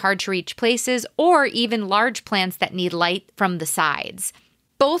might be in hard to reach places, or even large plants that need light from the sides.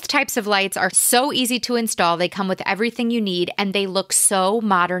 Both types of lights are so easy to install. They come with everything you need, and they look so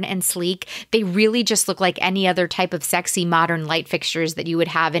modern and sleek. They really just look like any other type of sexy modern light fixtures that you would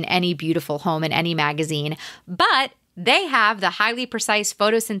have in any beautiful home in any magazine. But they have the highly precise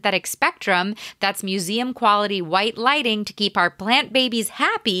photosynthetic spectrum that's museum quality white lighting to keep our plant babies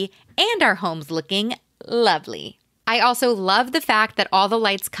happy and our homes looking lovely. I also love the fact that all the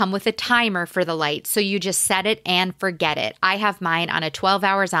lights come with a timer for the light, so you just set it and forget it. I have mine on a 12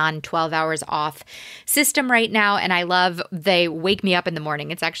 hours on, 12 hours off system right now, and I love they wake me up in the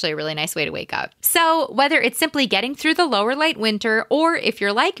morning. It's actually a really nice way to wake up. So whether it's simply getting through the lower light winter, or if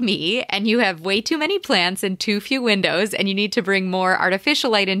you're like me and you have way too many plants and too few windows and you need to bring more artificial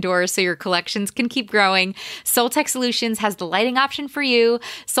light indoors so your collections can keep growing, Soltech Solutions has the lighting option for you.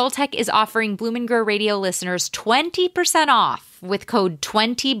 Soltech is offering Bloom and Grow Radio listeners 20% off with code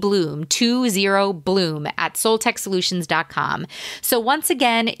 20bloom, 20bloom at soltechsolutions.com. So once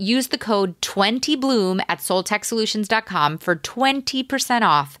again, use the code 20bloom at soltechsolutions.com for 20%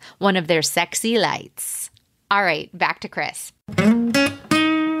 off one of their sexy lights. All right, back to Chris.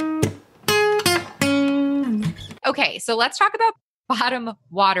 Okay, so let's talk about bottom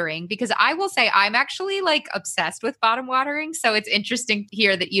watering, because I will say I'm actually like obsessed with bottom watering. So it's interesting to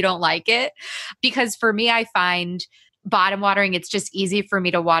hear that you don't like it, because for me, I find bottom watering, it's just easy for me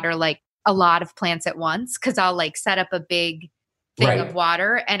to water like a lot of plants at once, because I'll like set up a big thing of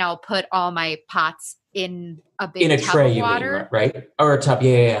water and I'll put all my pots in a big in a tub tray, of water. you mean, right? Or a tub,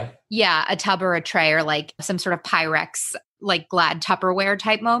 yeah. Yeah, a tub or a tray, or like some sort of Pyrex, like Glad Tupperware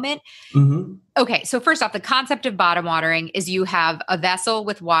type moment. Mm-hmm. Okay, so first off, the concept of bottom watering is you have a vessel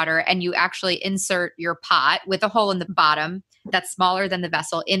with water and you actually insert your pot with a hole in the bottom that's smaller than the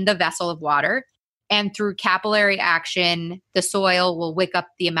vessel in the vessel of water. And through capillary action, the soil will wick up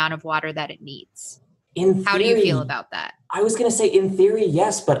the amount of water that it needs. How do you feel about that? I was going to say in theory,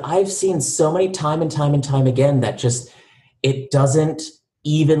 yes, but I've seen so many time and time again that just, it doesn't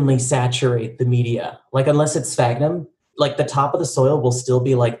evenly saturate the media. Like unless it's sphagnum, like the top of the soil will still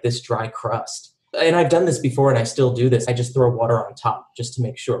be like this dry crust. And I've done this before and I still do this. I just throw water on top just to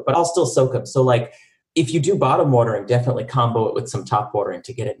make sure, but I'll still soak them. So like if you do bottom watering, definitely combo it with some top watering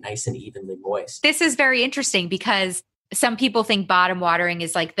to get it nice and evenly moist. This is very interesting because some people think bottom watering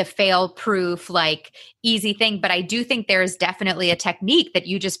is like the fail-proof, like easy thing. But I do think there's definitely a technique that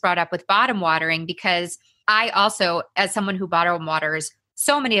you just brought up with bottom watering, because I also, as someone who bottom waters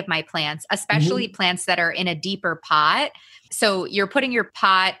so many of my plants, especially plants that are in a deeper pot. So you're putting your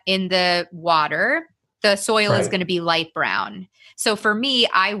pot in the water. The soil is going to be light brown. So for me,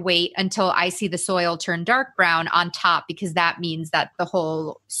 I wait until I see the soil turn dark brown on top, because that means that the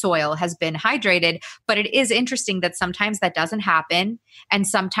whole soil has been hydrated. But it is interesting that sometimes that doesn't happen. And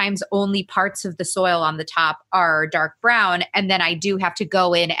sometimes only parts of the soil on the top are dark brown. And then I do have to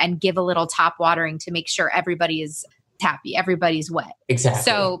go in and give a little top watering to make sure everybody is happy, everybody's wet. Exactly.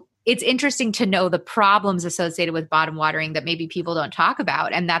 So it's interesting to know the problems associated with bottom watering that maybe people don't talk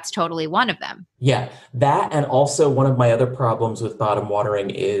about. And that's totally one of them. Yeah, that. And also one of my other problems with bottom watering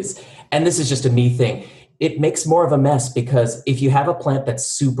is, and this is just a me thing, it makes more of a mess, because if you have a plant that's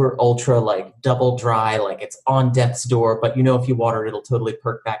super ultra, like double dry, like it's on death's door, but you know, if you water it, it'll totally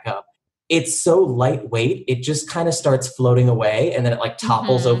perk back up. It's so lightweight, it just kind of starts floating away, and then it like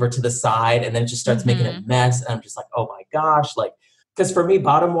topples over to the side, and then it just starts making a mess. And I'm just like, oh my gosh, like, because for me,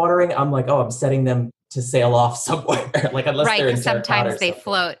 bottom watering, I'm like, oh, I'm setting them to sail off somewhere. Like unless they're in sometimes they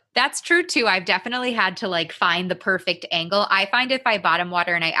float. That's true too. I've definitely had to like find the perfect angle. I find if I bottom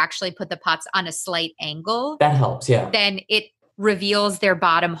water and I actually put the pots on a slight angle, that helps. Yeah. Then it reveals their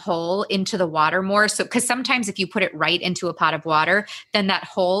bottom hole into the water more. So, because sometimes if you put it right into a pot of water, then that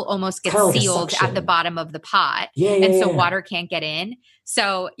hole almost gets sealed at the bottom of the pot. So water can't get in.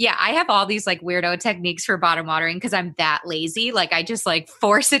 So yeah, I have all these like weirdo techniques for bottom watering because I'm that lazy. Like I just like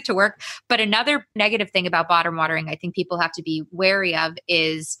force it to work. But another negative thing about bottom watering, I think people have to be wary of,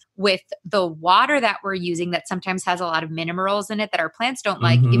 is with the water that we're using that sometimes has a lot of minerals in it that our plants don't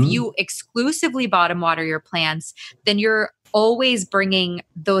like. If you exclusively bottom water your plants, then you're always bringing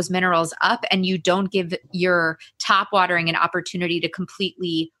those minerals up, and you don't give your top watering an opportunity to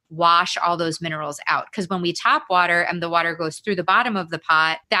completely wash all those minerals out. Because when we top water and the water goes through the bottom of the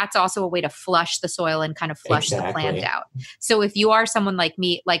pot, that's also a way to flush the soil and kind of flush the plant out. So if you are someone like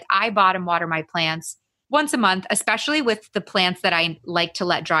me, like I bottom water my plants once a month, especially with the plants that I like to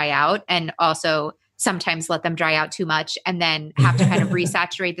let dry out, and also sometimes let them dry out too much and then have to kind of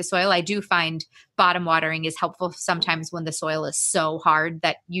resaturate the soil. I do find bottom watering is helpful sometimes when the soil is so hard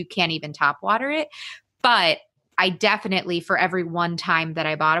that you can't even top water it. But I definitely, for every one time that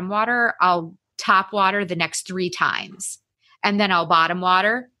I bottom water, I'll top water the next 3 times. And then I'll bottom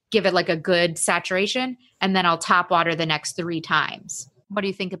water, give it like a good saturation, and then I'll top water the next 3 times. What do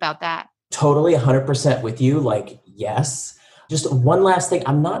you think about that? Totally 100% with you. Like, yes. Just one last thing.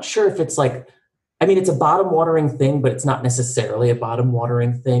 I'm not sure if it's like, I mean, it's a bottom watering thing, but it's not necessarily a bottom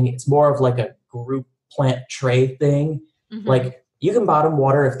watering thing. It's more of like a group plant tray thing. Like You can bottom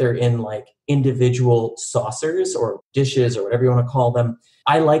water if they're in like individual saucers or dishes or whatever you want to call them.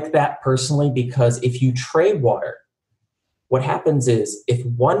 I like that personally because if you tray water, what happens is if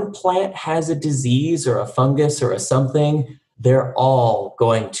one plant has a disease or a fungus or a something, they're all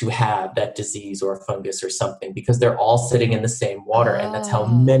going to have that disease or fungus or something because they're all sitting in the same water. And that's how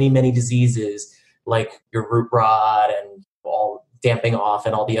many, many diseases like your root rot and all damping off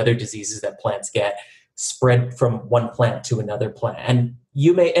and all the other diseases that plants get spread from one plant to another plant. And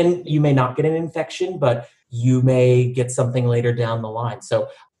you may not get an infection, but you may get something later down the line. So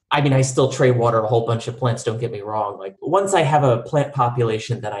I mean, I still tray water a whole bunch of plants, don't get me wrong. Like once I have a plant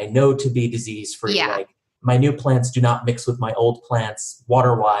population that I know to be disease-free, like my new plants do not mix with my old plants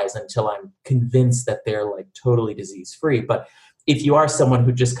water-wise until I'm convinced that they're like totally disease-free. But if you are someone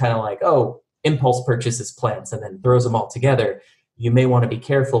who just kind of like, impulse purchases plants and then throws them all together, you may want to be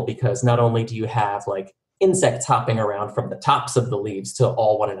careful because not only do you have like insects hopping around from the tops of the leaves to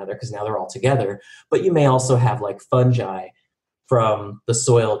all one another because now they're all together, but you may also have like fungi from the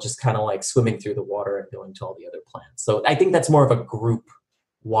soil just kind of like swimming through the water and going to all the other plants. So I think that's more of a group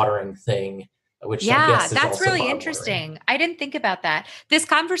watering thing, which I guess is that's also really bottom interesting. watering. I didn't think about that. This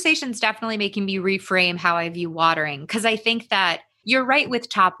conversation is definitely making me reframe how I view watering because I think that you're right with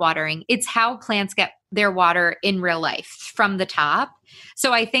top watering. It's how plants get their water in real life from the top.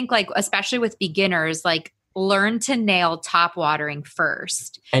 So I think like, especially with beginners, like learn to nail top watering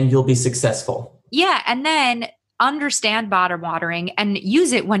first. And you'll be successful. Yeah. And then understand bottom watering and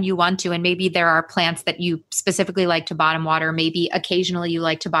use it when you want to. And maybe there are plants that you specifically like to bottom water. Maybe occasionally you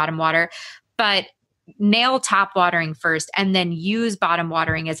like to bottom water, but nail top watering first and then use bottom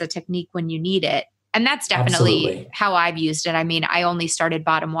watering as a technique when you need it. And that's definitely how I've used it. I mean, I only started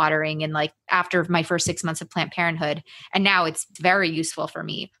bottom watering in like after my first 6 months of Planned Parenthood. And now it's very useful for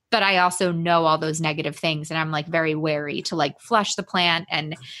me. But I also know all those negative things. And I'm like very wary to like flush the plant.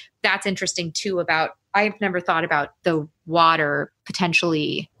 And that's interesting too about, I've never thought about the water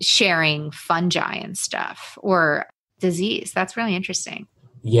potentially sharing fungi and stuff or disease. That's really interesting.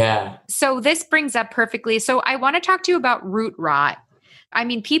 Yeah. So this brings up perfectly. So I want to talk to you about root rot. I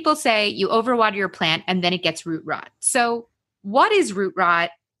mean, people say you overwater your plant and then it gets root rot. So what is root rot?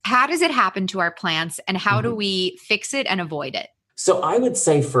 How does it happen to our plants? And how do we fix it and avoid it? So I would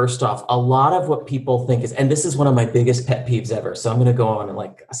say, first off, a lot of what people think is, and this is one of my biggest pet peeves ever. So I'm going to go on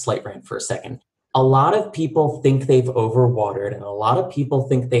like a slight rant for a second. A lot of people think they've overwatered and a lot of people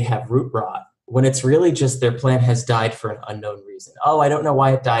think they have root rot when it's really just their plant has died for an unknown reason. Oh, I don't know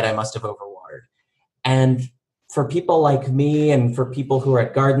why it died. I must have overwatered. And for people like me and for people who are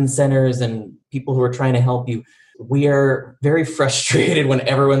at garden centers and people who are trying to help you, we are very frustrated when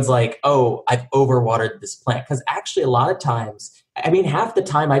everyone's like, oh, I've overwatered this plant. Because actually a lot of times, I mean, half the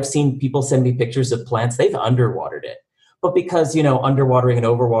time I've seen people send me pictures of plants, they've underwatered it. But because, underwatering and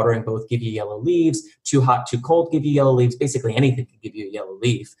overwatering both give you yellow leaves, too hot, too cold give you yellow leaves, basically anything can give you a yellow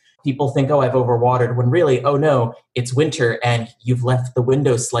leaf. People think, oh, I've overwatered, when really, oh no, it's winter and you've left the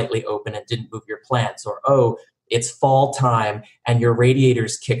windows slightly open and didn't move your plants. Or, oh, it's fall time and your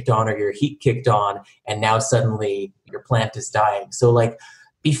radiator's kicked on or your heat kicked on and now suddenly your plant is dying. So like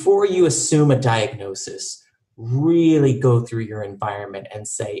before you assume a diagnosis, really go through your environment and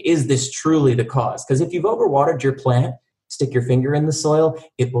say, is this truly the cause? Because if you've overwatered your plant, stick your finger in the soil,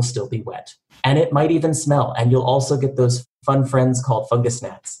 it will still be wet. And it might even smell. And you'll also get those fun friends called fungus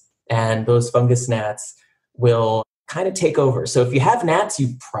gnats. And those fungus gnats will kind of take over. So if you have gnats,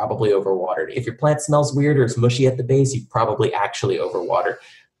 you've probably overwatered. If your plant smells weird or is mushy at the base, you've probably actually overwatered,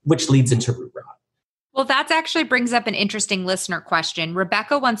 which leads into root rot. Well, that actually brings up an interesting listener question.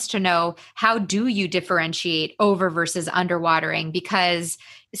 Rebecca wants to know, how do you differentiate over versus underwatering? Because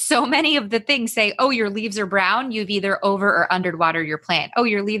so many of the things say, oh, your leaves are brown, you've either over or underwatered your plant. Oh,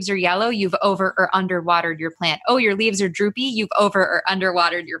 your leaves are yellow, you've over or underwatered your plant. Oh, your leaves are droopy, you've over or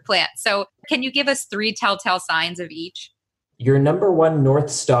underwatered your plant. So can you give us 3 telltale signs of each? Your number one North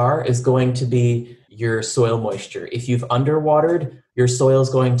Star is going to be your soil moisture. If you've underwatered, your soil is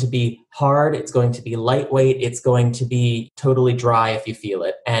going to be hard, it's going to be lightweight, it's going to be totally dry if you feel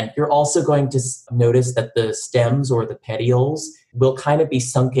it. And you're also going to notice that the stems or the petioles will kind of be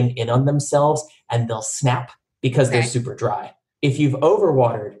sunken in on themselves and they'll snap because they're super dry. If you've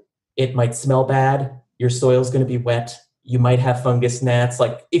overwatered, it might smell bad, your soil's going to be wet, you might have fungus gnats.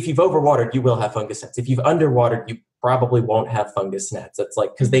 Like if you've overwatered, you will have fungus gnats. If you've underwatered, you probably won't have fungus gnats. That's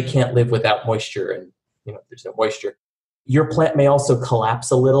like, because they can't live without moisture and, there's no moisture. Your plant may also collapse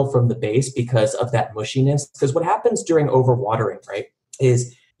a little from the base because of that mushiness. Because what happens during overwatering, right,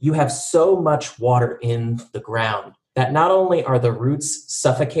 is you have so much water in the ground that not only are the roots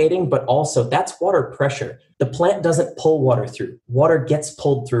suffocating, but also that's water pressure. The plant doesn't pull water through. Water gets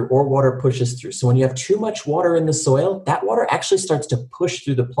pulled through or water pushes through. So when you have too much water in the soil, that water actually starts to push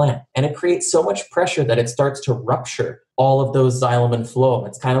through the plant, and it creates so much pressure that it starts to rupture all of those xylem and phloem.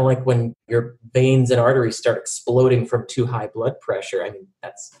 It's kind of like when your veins and arteries start exploding from too high blood pressure. I mean,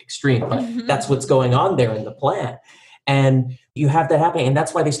 that's extreme, but that's what's going on there in the plant. And you have that happening. And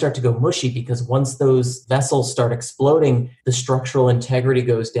that's why they start to go mushy, because once those vessels start exploding, the structural integrity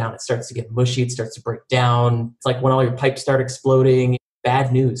goes down. It starts to get mushy. It starts to break down. It's like when all your pipes start exploding,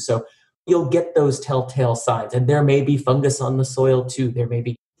 bad news. So you'll get those telltale signs. And there may be fungus on the soil too. There may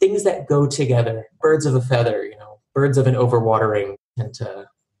be things that go together. Birds of a feather, birds of an overwatering tend to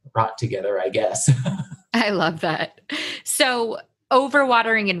rot together, I guess. I love that. So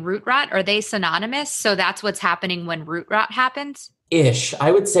overwatering and root rot, are they synonymous? So that's what's happening when root rot happens? Ish.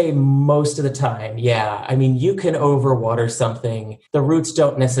 I would say most of the time. Yeah. I mean, you can overwater something. The roots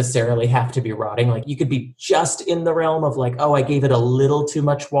don't necessarily have to be rotting. Like you could be just in the realm of like, oh, I gave it a little too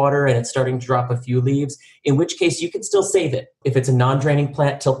much water and it's starting to drop a few leaves, in which case you can still save it. If it's a non-draining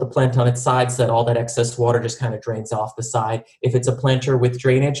plant, tilt the plant on its side so that all that excess water just kind of drains off the side. If it's a planter with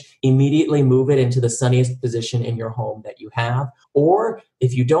drainage, immediately move it into the sunniest position in your home that you have. Or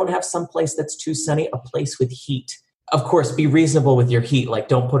if you don't have some place that's too sunny, a place with heat. Of course, be reasonable with your heat. Like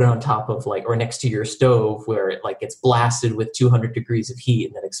don't put it on top of or next to your stove where it gets blasted with 200 degrees of heat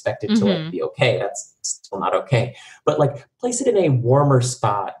and then expect it to be okay. That's still not okay. But place it in a warmer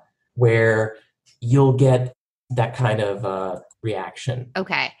spot where you'll get that kind of reaction.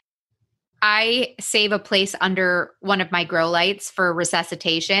 Okay. I save a place under one of my grow lights for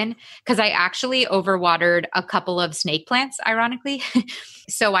resuscitation because I actually overwatered a couple of snake plants, ironically.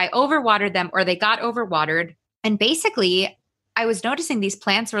 So I overwatered them, or they got overwatered. And basically, I was noticing these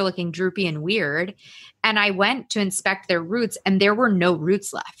plants were looking droopy and weird. And I went to inspect their roots and there were no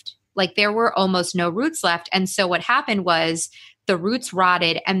roots left. There were almost no roots left. And so what happened was the roots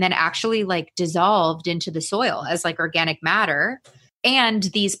rotted and then actually dissolved into the soil as organic matter. And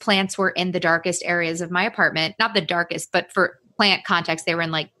these plants were in the darkest areas of my apartment, not the darkest, but for plant context, they were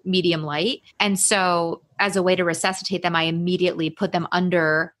in medium light. And so as a way to resuscitate them, I immediately put them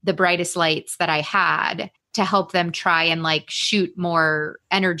under the brightest lights that I had to help them try and shoot more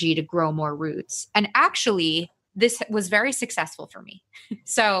energy to grow more roots. And actually, this was very successful for me.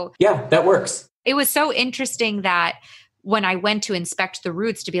 So yeah, that works. It was so interesting that when I went to inspect the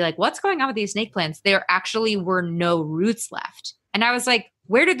roots to be what's going on with these snake plants, there actually were no roots left. And I was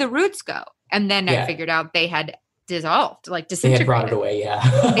where did the roots go? And then I figured out they had dissolved, disintegrated. They had rotted away,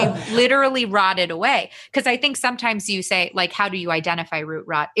 yeah. They literally rotted away. Because I think sometimes you say, how do you identify root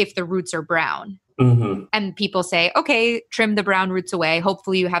rot if the roots are brown? Mm-hmm. And people say, okay, trim the brown roots away.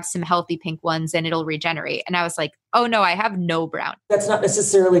 Hopefully you have some healthy pink ones and it'll regenerate. And I was oh no, I have no brown. That's not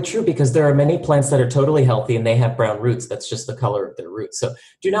necessarily true because there are many plants that are totally healthy and they have brown roots. That's just the color of their roots. So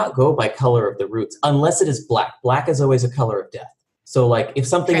do not go by color of the roots unless it is black. Black is always a color of death. So if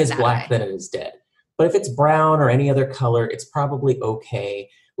something is black, then it is dead. But if it's brown or any other color, it's probably okay.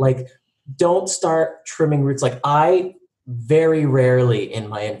 Don't start trimming roots. I very rarely in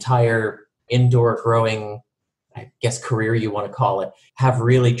my entire indoor growing, I guess, career you want to call it, have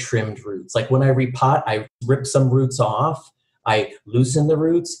really trimmed roots. When I repot, I rip some roots off, I loosen the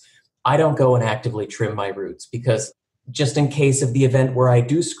roots. I don't go and actively trim my roots because just in case of the event where I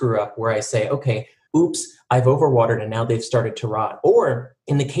do screw up, where I say, okay, oops, I've overwatered and now they've started to rot. Or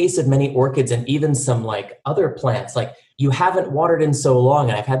in the case of many orchids and even some other plants, you haven't watered in so long,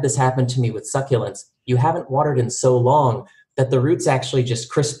 and I've had this happen to me with succulents, you haven't watered in so long that the roots actually just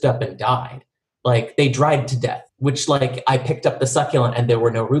crisped up and died. They dried to death, which I picked up the succulent and there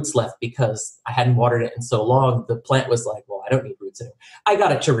were no roots left because I hadn't watered it in so long. The plant was well, I don't need roots anymore. I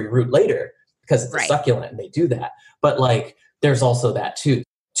got it to reroot later because it's a succulent and they do that. But there's also that too.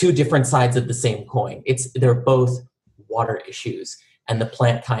 Two different sides of the same coin. They're both water issues, and the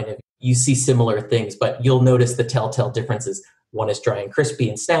plant you see similar things, but you'll notice the telltale differences. One is dry and crispy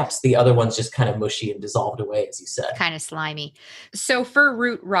and snaps. The other one's just kind of mushy and dissolved away, as you said. Kind of slimy. So for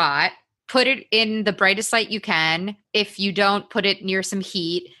root rot, put it in the brightest light you can. If you don't, put it near some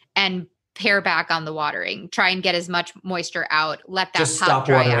heat and pare back on the watering. Try and get as much moisture out. Let that just pot stop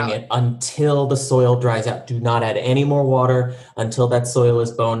dry watering out. it until the soil dries out. Do not add any more water until that soil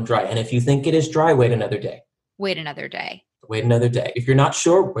is bone dry. And if you think it is dry, wait another day. Wait another day. Wait another day. If you're not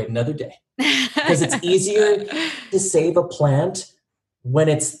sure, wait another day. Because it's easier to save a plant when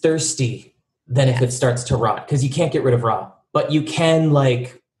it's thirsty than if it starts to rot. Because you can't get rid of rot. But you can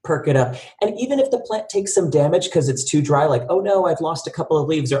perk it up. And even if the plant takes some damage because it's too dry, oh no, I've lost a couple of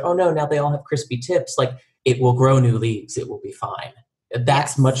leaves, or oh no, now they all have crispy tips. it will grow new leaves. It will be fine.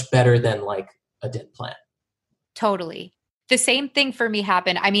 That's much better than like a dead plant. Totally. The same thing for me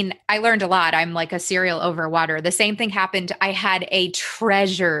happened. I mean, I learned a lot. I'm like a serial overwater. The same thing happened. I had a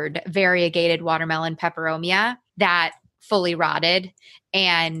treasured variegated watermelon peperomia that fully rotted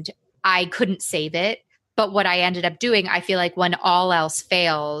and I couldn't save it. But what I ended up doing, I feel like when all else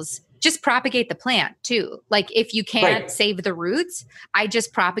fails, just propagate the plant too. Like if you can't save the roots, I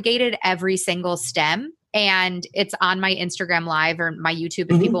just propagated every single stem. And it's on my Instagram live or my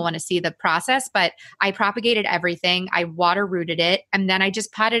YouTube if people want to see the process. But I propagated everything. I water rooted it and then I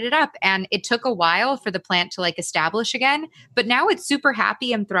just potted it up. And it took a while for the plant to like establish again. But now it's super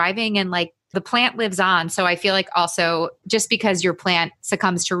happy and thriving and like the plant lives on. So I feel like also just because your plant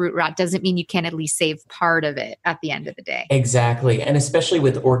succumbs to root rot doesn't mean you can't at least save part of it at the end of the day. Exactly. And especially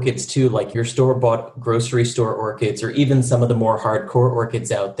with orchids too, like your store-bought grocery store orchids or even some of the more hardcore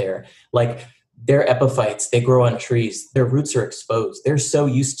orchids out there, like they're epiphytes. They grow on trees. Their roots are exposed. They're so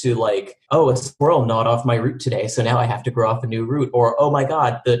used to like, oh, a squirrel gnawed off my root today, so now I have to grow off a new root. Or, oh my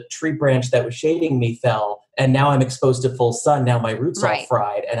God, the tree branch that was shading me fell, and now I'm exposed to full sun. Now my roots all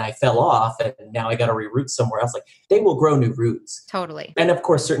fried, and I fell off, and now I got to reroot somewhere else. Like they will grow new roots. Totally. And of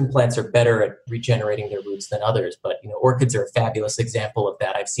course, certain plants are better at regenerating their roots than others. But you know, orchids are a fabulous example of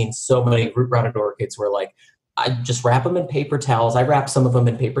that. I've seen so many root rotted orchids where like I just wrap them in paper towels. I wrap some of them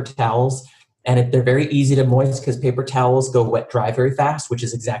in paper towels. And they're very easy to moist because paper towels go wet dry very fast, which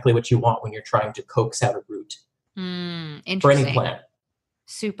is exactly what you want when you're trying to coax out a root for any plant.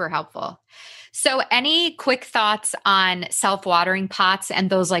 Super helpful. So any quick thoughts on self-watering pots and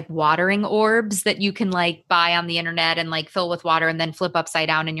those like watering orbs that you can like buy on the internet and like fill with water and then flip upside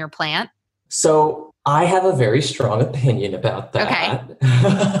down in your plant? So I have a very strong opinion about that.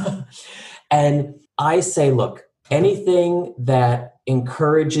 Okay. And I say, look, anything that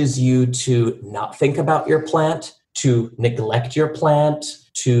encourages you to not think about your plant, to neglect your plant,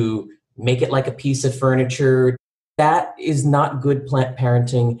 to make it like a piece of furniture, that is not good plant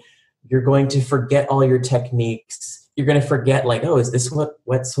parenting. You're going to forget all your techniques. You're going to forget like, oh, is this what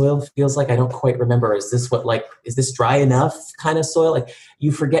wet soil feels like? I don't quite remember. Is this dry enough kind of soil? Like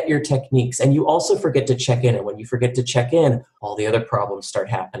you forget your techniques and you also forget to check in. And when you forget to check in, all the other problems start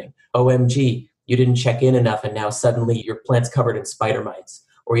happening. OMG. You didn't check in enough and now suddenly your plant's covered in spider mites.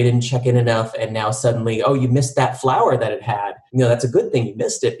 Or you didn't check in enough and now suddenly, oh, you missed that flower that it had. You know, that's a good thing you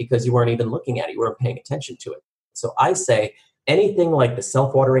missed it because you weren't even looking at it. You weren't paying attention to it. So I say anything like the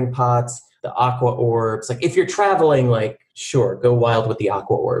self-watering pots, the aqua orbs, like if you're traveling, like sure, go wild with the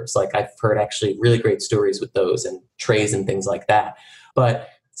aqua orbs. Like I've heard actually really great stories with those and trays and things like that. But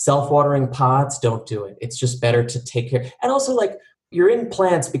self-watering pots, don't do it. It's just better to take care. And also like, you're in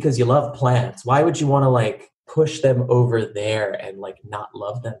plants because you love plants. Why would you want to like push them over there and like not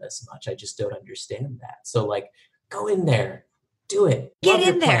love them as much? I just don't understand that. So like go in there, do it. Get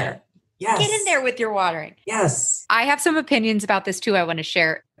in there. Plant. Yes. Get in there with your watering. Yes. I have some opinions about this too. I want to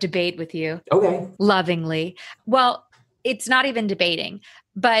share, debate with you. Okay. Lovingly. Well, it's not even debating,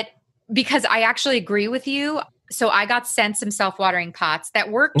 but because I actually agree with you. So I got sent some self-watering pots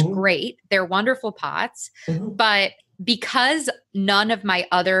that worked great. They're wonderful pots, but because none of my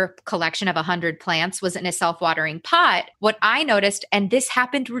other collection of 100 plants was in a self-watering pot, what I noticed, and this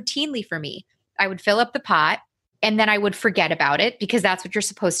happened routinely for me, I would fill up the pot and then I would forget about it because that's what you're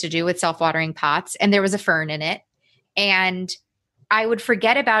supposed to do with self-watering pots. And there was a fern in it. And I would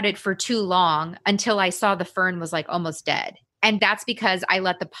forget about it for too long until I saw the fern was like almost dead. And that's because I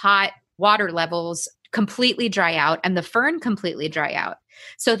let the pot water levels completely dry out and the fern completely dry out.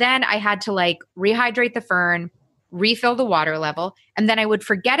 So then I had to like rehydrate the fern, refill the water level, and then I would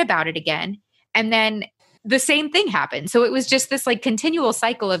forget about it again. And then the same thing happened. So it was just this like continual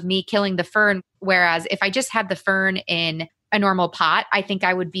cycle of me killing the fern. Whereas if I just had the fern in a normal pot, I think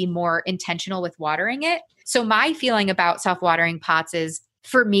I would be more intentional with watering it. So my feeling about self-watering pots is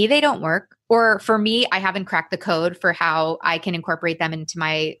for me, they don't work. Or for me, I haven't cracked the code for how I can incorporate them into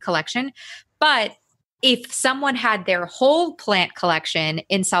my collection. But if someone had their whole plant collection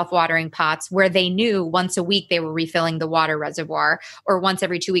in self-watering pots where they knew once a week they were refilling the water reservoir or once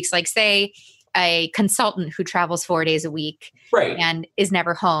every 2 weeks, like say a consultant who travels 4 days a week and is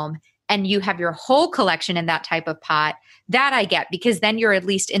never home, and you have your whole collection in that type of pot, that I get because then you're at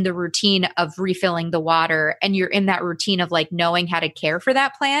least in the routine of refilling the water and you're in that routine of like knowing how to care for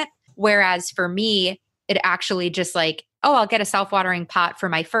that plant. Whereas for me, it actually just like, oh, I'll get a self-watering pot for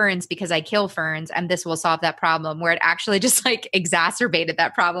my ferns because I kill ferns and this will solve that problem, where it actually just like exacerbated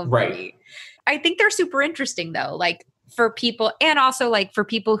that problem for me. I think they're super interesting though, like for people and also like for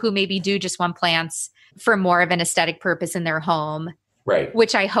people who maybe do just want plants for more of an aesthetic purpose in their home,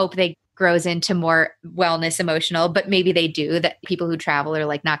 which I hope they grows into more wellness emotional, but maybe they do, that people who travel are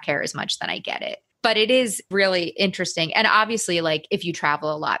like not care as much, then I get it. But it is really interesting. And obviously, like if you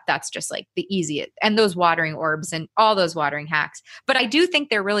travel a lot, that's just like the easiest. And those watering orbs and all those watering hacks. But I do think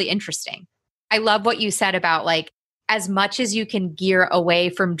they're really interesting. I love what you said about like, as much as you can gear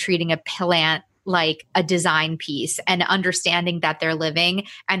away from treating a plant like a design piece and understanding that they're living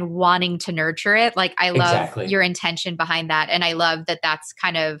and wanting to nurture it. Like I love your intention behind that. And I love that that's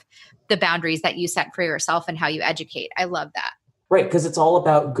kind of the boundaries that you set for yourself and how you educate. I love that. Right. Because it's all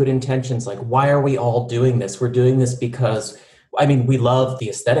about good intentions. Like, why are we all doing this? We're doing this because, I mean, we love the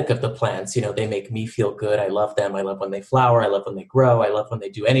aesthetic of the plants. You know, they make me feel good. I love them. I love when they flower. I love when they grow. I love when they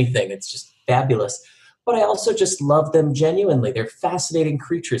do anything. It's just fabulous. But I also just love them genuinely. They're fascinating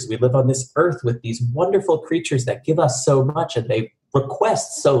creatures. We live on this earth with these wonderful creatures that give us so much and they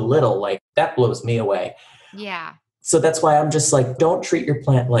request so little. Like, that blows me away. Yeah. So that's why I'm just like, don't treat your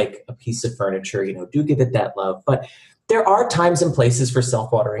plant like a piece of furniture. You know, do give it that love. But there are times and places for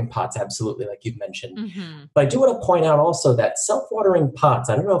self-watering pots, absolutely, like you've mentioned. Mm-hmm. But I do want to point out also that self-watering pots,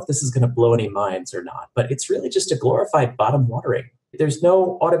 I don't know if this is going to blow any minds or not, but it's really just a glorified bottom watering. There's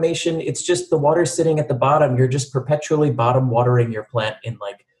no automation. It's just the water sitting at the bottom. You're just perpetually bottom watering your plant in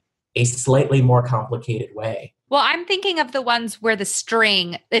like a slightly more complicated way. Well, I'm thinking of the ones where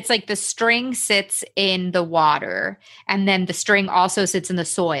it's like the string sits in the water and then the string also sits in the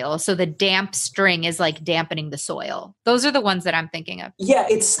soil. So the damp string is like dampening the soil. Those are the ones that I'm thinking of. Yeah,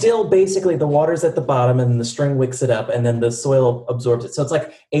 it's still basically the water's at the bottom and the string wicks it up and then the soil absorbs it. So it's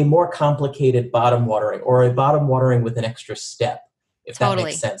like a more complicated bottom watering or a bottom watering with an extra step. If that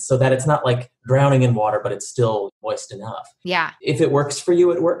makes sense. So that it's not like drowning in water, but it's still moist enough. Yeah. If it works for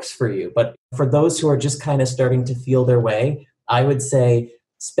you, it works for you. But for those who are just kind of starting to feel their way, I would say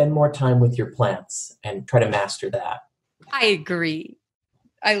spend more time with your plants and try to master that. I agree.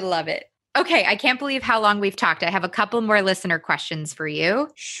 I love it. Okay. I can't believe how long we've talked. I have a couple more listener questions for you.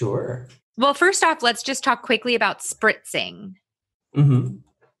 Sure. Well, first off, let's just talk quickly about spritzing. Mm-hmm.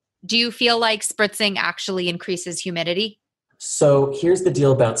 Do you feel like spritzing actually increases humidity? So here's the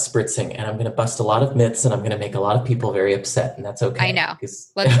deal about spritzing, and I'm going to bust a lot of myths, and I'm going to make a lot of people very upset, and that's okay. I know.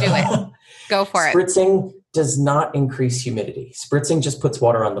 Let's do it. Go for it. Spritzing does not increase humidity. Spritzing just puts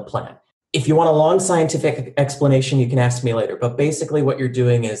water on the plant. If you want a long scientific explanation, you can ask me later. But basically what you're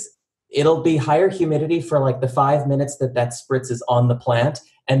doing is it'll be higher humidity for like the 5 minutes that spritz is on the plant.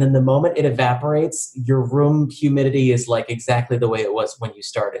 And then the moment it evaporates, your room humidity is like exactly the way it was when you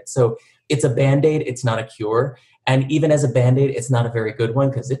started. So it's a Band-Aid. It's not a cure. And even as a Band-Aid, it's not a very good one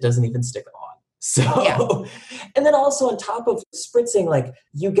because it doesn't even stick on. So, yeah. And then also on top of spritzing, like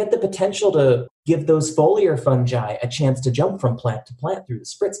you get the potential to give those foliar fungi a chance to jump from plant to plant through the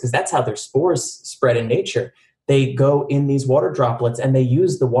spritz because that's how their spores spread in nature. They go in these water droplets and they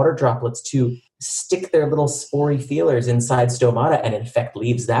use the water droplets to stick their little spory feelers inside stomata and infect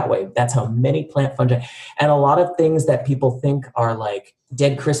leaves that way. That's how many plant fungi. And a lot of things that people think are like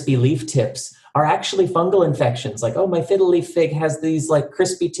dead crispy leaf tips are actually fungal infections. Like, oh, my fiddle leaf fig has these like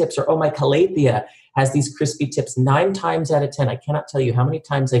crispy tips, or oh, my calathea has these crispy tips. 9 times out of 10, I cannot tell you how many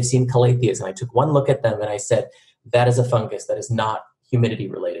times I've seen calatheas, and I took one look at them and I said, that is a fungus, that is not humidity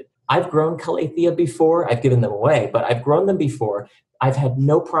related. I've grown calathea before, I've given them away, but I've grown them before. I've had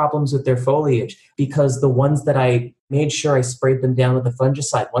no problems with their foliage because the ones that I made sure I sprayed them down with a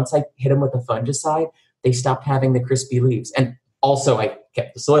fungicide, once I hit them with a fungicide, they stopped having the crispy leaves. And also, I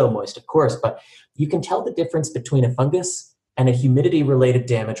kept the soil moist, of course, but you can tell the difference between a fungus and a humidity-related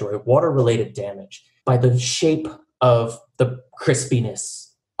damage or a water-related damage by the shape of the crispiness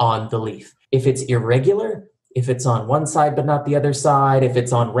on the leaf. If it's irregular, if it's on one side but not the other side, if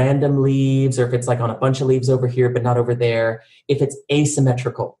it's on random leaves, or if it's like on a bunch of leaves over here but not over there, if it's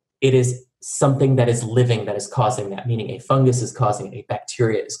asymmetrical, it is something that is living that is causing that, meaning a fungus is causing it, a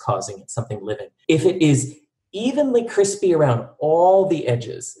bacteria is causing it, something living. If it is evenly crispy around all the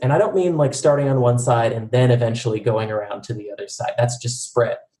edges. And I don't mean like starting on one side and then eventually going around to the other side. That's just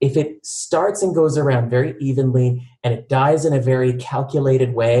spread. If it starts and goes around very evenly and it dies in a very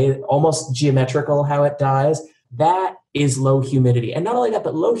calculated way, almost geometrical how it dies, that is low humidity. And not only that,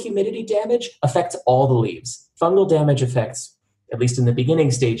 but low humidity damage affects all the leaves. Fungal damage affects, at least in the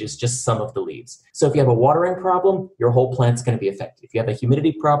beginning stages, just some of the leaves. So if you have a watering problem, your whole plant's going to be affected. If you have a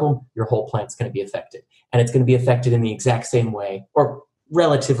humidity problem, your whole plant's going to be affected. And it's going to be affected in the exact same way, or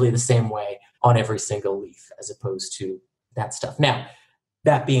relatively the same way on every single leaf, as opposed to that stuff. Now,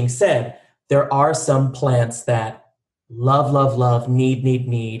 that being said, there are some plants that love,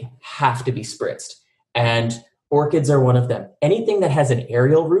 need, have to be spritzed. And Orchids are one of them. Anything that has an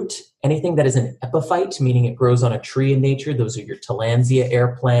aerial root, anything that is an epiphyte, meaning it grows on a tree in nature, those are your Tillandsia air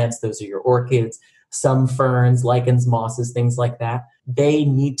plants, those are your orchids, some ferns, lichens, mosses, things like that. They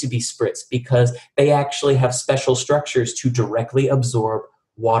need to be spritzed because they actually have special structures to directly absorb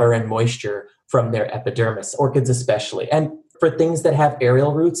water and moisture from their epidermis, orchids especially. And for things that have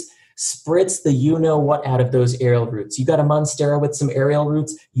aerial roots, spritz the you-know-what out of those aerial roots. You got a monstera with some aerial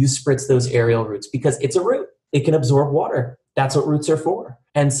roots, you spritz those aerial roots because it's a root. It can absorb water. That's what roots are for.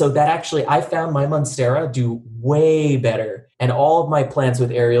 And so that actually, I found my monstera do way better. And all of my plants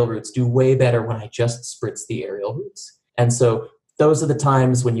with aerial roots do way better when I just spritz the aerial roots. And so those are the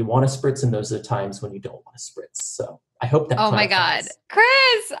times when you want to spritz and those are the times when you don't want to spritz. So I hope that Oh my clarifies. God.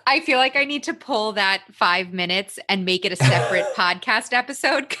 Chris, I feel like I need to pull that 5 minutes and make it a separate podcast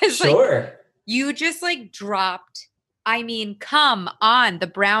episode because Sure. you just dropped, come on, the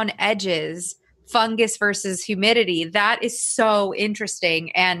brown edges, fungus versus humidity. That is so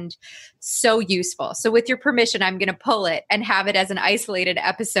interesting and so useful. So with your permission, I'm going to pull it and have it as an isolated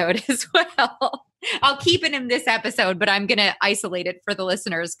episode as well. I'll keep it in this episode, but I'm going to isolate it for the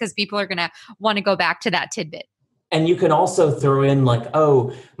listeners because people are going to want to go back to that tidbit. And you can also throw in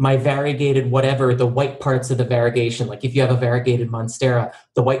my variegated whatever, the white parts of the variegation. Like if you have a variegated monstera,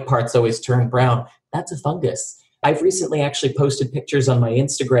 the white parts always turn brown. That's a fungus. I've recently actually posted pictures on my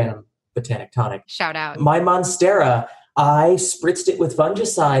Instagram, Botanic Tonic. Shout out. My monstera, I spritzed it with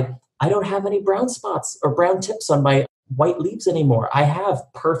fungicide. I don't have any brown spots or brown tips on my white leaves anymore. I have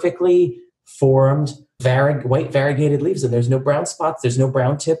perfectly formed white variegated leaves and there's no brown spots, there's no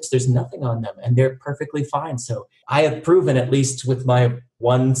brown tips, there's nothing on them and they're perfectly fine. So I have proven, at least with my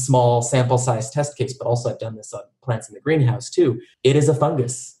one small sample size test case, but also I've done this on plants in the greenhouse too, it is a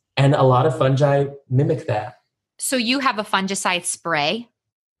fungus and a lot of fungi mimic that. So you have a fungicide spray?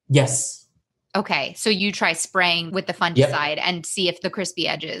 Yes. Okay. So you try spraying with the fungicide and see if the crispy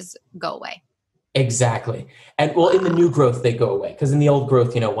edges go away. Exactly. And well, in the new growth, they go away because in the old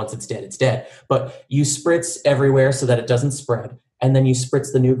growth, once it's dead, it's dead. But you spritz everywhere so that it doesn't spread. And then you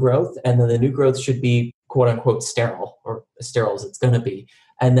spritz the new growth and then the new growth should be quote unquote sterile or as sterile as it's going to be.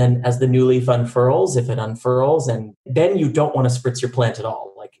 And then as the new leaf unfurls, if it unfurls, and then you don't want to spritz your plant at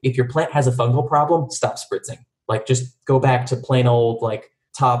all. Like if your plant has a fungal problem, stop spritzing. Just go back to plain old,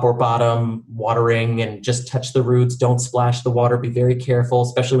 top or bottom watering and just touch the roots. Don't splash the water. Be very careful,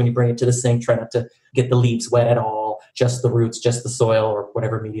 especially when you bring it to the sink. Try not to get the leaves wet at all. Just the roots, just the soil or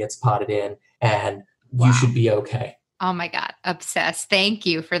whatever media it's potted in. And you should be okay. Oh my God. Obsessed. Thank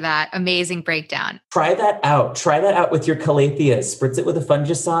you for that amazing breakdown. Try that out. Try that out with your calatheas. Spritz it with a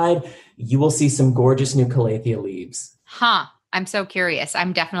fungicide. You will see some gorgeous new calathea leaves. Huh. I'm so curious.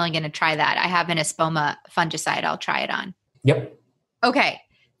 I'm definitely going to try that. I have an espoma fungicide. I'll try it on. Yep. Okay.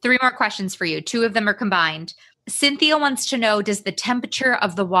 3 more questions for you. 2 of them are combined. Cynthia wants to know, does the temperature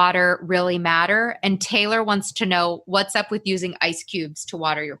of the water really matter? And Taylor wants to know, what's up with using ice cubes to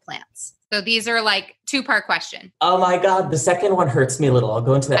water your plants? So these are 2-part question. Oh my God. The second one hurts me a little. I'll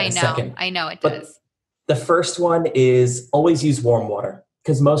go into that in a second. I know it But does. the first one is always use warm water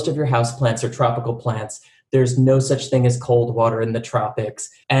because most of your house plants are tropical plants. There's no such thing as cold water in the tropics.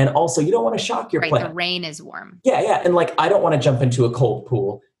 And also, you don't want to shock your plant. The rain is warm. Yeah. And I don't want to jump into a cold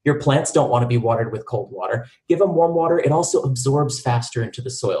pool. Your plants don't want to be watered with cold water. Give them warm water. It also absorbs faster into the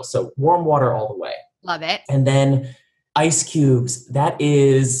soil. So warm water all the way. Love it. And then ice cubes. That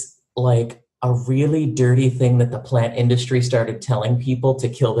is a really dirty thing that the plant industry started telling people to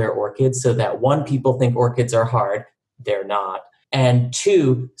kill their orchids so that 1, people think orchids are hard. They're not. And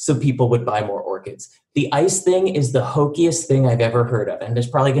 2, so people would buy more orchids. The ice thing is the hokiest thing I've ever heard of. And there's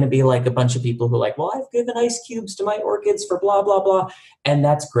probably going to be a bunch of people who are well, I've given ice cubes to my orchids for blah, blah, blah. And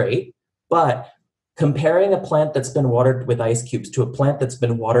that's great. But comparing a plant that's been watered with ice cubes to a plant that's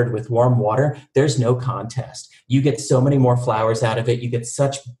been watered with warm water, there's no contest. You get so many more flowers out of it. You get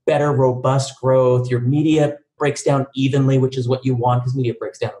such better, robust growth. Your media breaks down evenly, which is what you want because media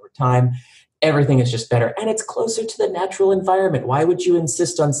breaks down over time. Everything is just better. And it's closer to the natural environment. Why would you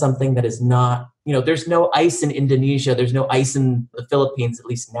insist on something that is not, there's no ice in Indonesia. There's no ice in the Philippines, at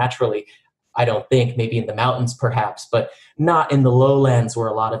least naturally. I don't think, maybe in the mountains perhaps, but not in the lowlands where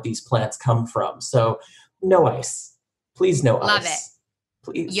a lot of these plants come from. So no ice. Please no ice. Love it.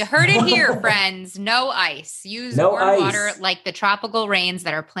 Please. You heard it here, friends. No ice. Use warm water like the tropical rains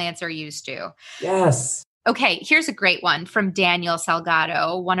that our plants are used to. Yes. Okay, here's a great one from Daniel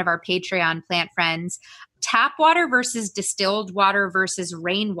Salgado, one of our Patreon plant friends. Tap water versus distilled water versus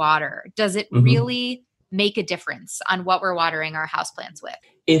rainwater. Does it really make a difference on what we're watering our houseplants with?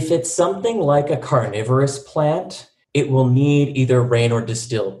 If it's something like a carnivorous plant, it will need either rain or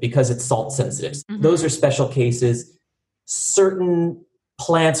distilled because it's salt sensitive. Mm-hmm. Those are special cases. Certain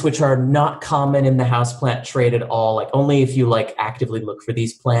plants which are not common in the houseplant trade at all, like only if you like actively look for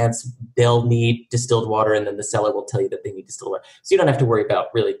these plants, they'll need distilled water, and then the seller will tell you that they need distilled water. So you don't have to worry about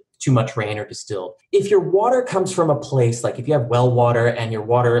really too much rain or distilled. If your water comes from a place, like if you have well water and your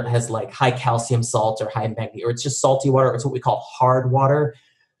water has like high calcium salt or high magnesium, or it's just salty water, or it's what we call hard water,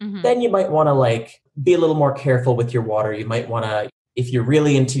 then you might want to like be a little more careful with your water. You might want to, if you're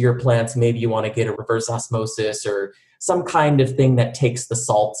really into your plants, maybe you want to get a reverse osmosis or some kind of thing that takes the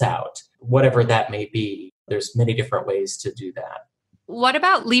salts out, whatever that may be. There's many different ways to do that. What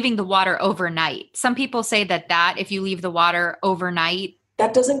about leaving the water overnight? Some people say that if you leave the water overnight,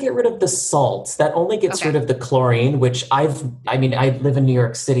 that doesn't get rid of the salts. That only gets rid of the chlorine, which I live in New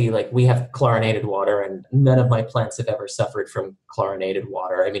York City. Like we have chlorinated water and none of my plants have ever suffered from chlorinated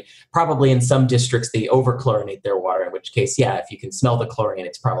water. I mean, probably in some districts they over-chlorinate their water, in which case, yeah, if you can smell the chlorine,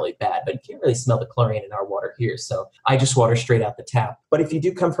 it's probably bad, but you can't really smell the chlorine in our water here. So I just water straight out the tap. But if you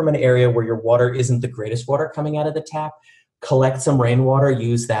do come from an area where your water isn't the greatest water coming out of the tap, collect some rainwater,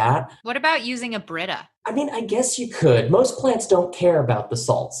 use that. What about using a Brita? I mean, I guess you could. Most plants don't care about the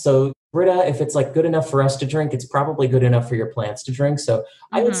salts. So Brita, if it's like good enough for us to drink, it's probably good enough for your plants to drink. So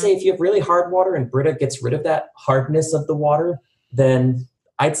I would say if you have really hard water and Brita gets rid of that hardness of the water, then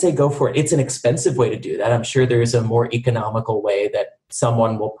I'd say go for it. It's an expensive way to do that. I'm sure there's a more economical way that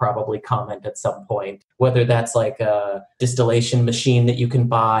someone will probably comment at some point, whether that's like a distillation machine that you can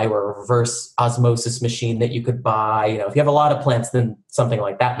buy or a reverse osmosis machine that you could buy. You know, if you have a lot of plants, then something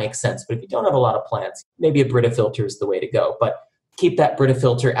like that makes sense. But if you don't have a lot of plants, maybe a Brita filter is the way to go. But keep that Brita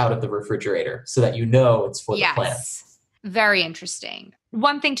filter out of the refrigerator so that you know it's for the plants. Very interesting.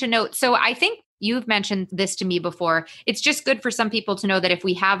 One thing to note. So I think you've mentioned this to me before. It's just good for some people to know that if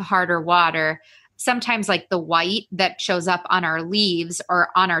we have harder water, sometimes like the white that shows up on our leaves or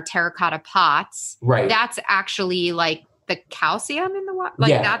on our terracotta pots, that's actually like the calcium in the water.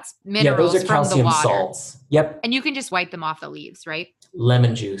 Like that's minerals those are from calcium the water. Salts. Yep. And you can just wipe them off the leaves, right?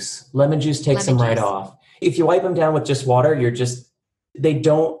 Lemon juice. Lemon juice takes them right off. If you wipe them down with just water, they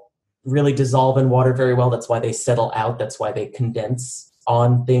don't really dissolve in water very well. That's why they settle out. That's why they condense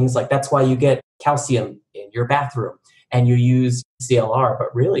on things. Like that's why you get calcium in your bathroom and you use CLR,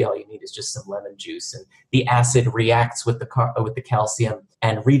 but really all you need is just some lemon juice, and the acid reacts with the calcium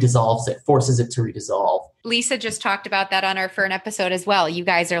and redissolves it, forces it to redissolve. Lisa just talked about that on our fern episode as well. You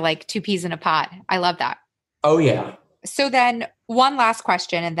guys are like two peas in a pod. I love that. Oh yeah. So then one last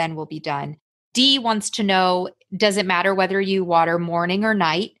question and then we'll be done. Dee wants to know, does it matter whether you water morning or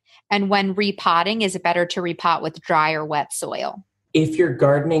night? And when repotting, is it better to repot with dry or wet soil? If you're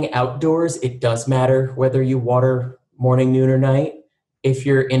gardening outdoors, it does matter whether you water morning, noon, or night. If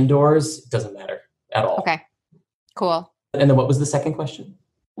you're indoors, it doesn't matter at all. Okay, cool. And then what was the second question?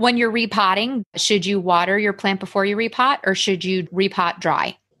 When you're repotting, should you water your plant before you repot or should you repot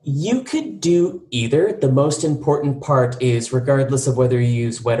dry? You could do either. The most important part is, regardless of whether you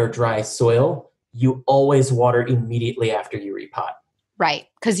use wet or dry soil, you always water immediately after you repot. Right,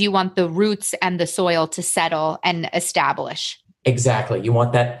 because you want the roots and the soil to settle and establish. Exactly. You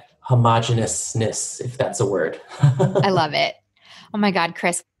want that homogeneousness, if that's a word. I love it. Oh my God,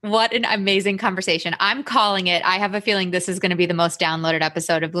 Chris, what an amazing conversation. I'm calling it. I have a feeling this is going to be the most downloaded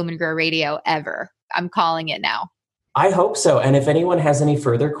episode of Bloom and Grow Radio ever. I'm calling it now. I hope so. And if anyone has any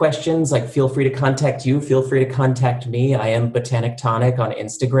further questions, like feel free to contact you. Feel free to contact me. I am Botanic Tonic on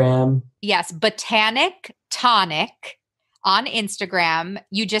Instagram. Yes, Botanic Tonic on Instagram.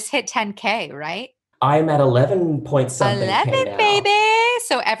 You just hit 10K, right? I'm at 11 point something. 11, baby.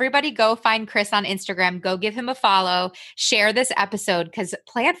 So everybody go find Chris on Instagram. Go give him a follow. Share this episode because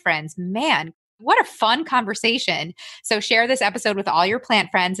plant friends, man, what a fun conversation. So share this episode with all your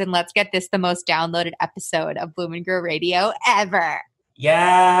plant friends and let's get this the most downloaded episode of Bloom and Grow Radio ever.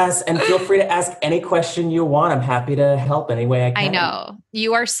 Yes. And feel free to ask any question you want. I'm happy to help any way I can. I know.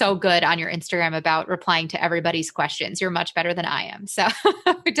 You are so good on your Instagram about replying to everybody's questions. You're much better than I am. So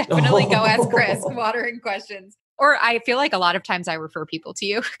definitely go ask Chris watering questions. Or I feel like a lot of times I refer people to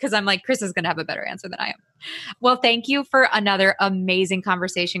you because I'm like, Chris is going to have a better answer than I am. Well, thank you for another amazing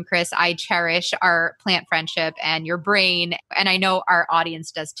conversation, Chris. I cherish our plant friendship and your brain. And I know our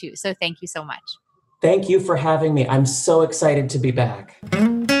audience does too. So thank you so much. Thank you for having me. I'm so excited to be back.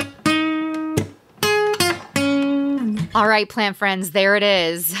 All right, plant friends, there it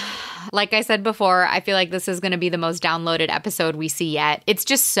is. Like I said before, I feel like this is going to be the most downloaded episode we see yet. It's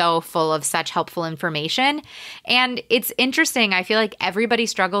just so full of such helpful information. And it's interesting. I feel like everybody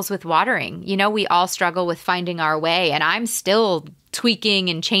struggles with watering. You know, we all struggle with finding our way. And I'm still tweaking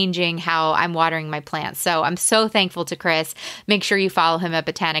and changing how I'm watering my plants. So I'm so thankful to Chris. Make sure you follow him at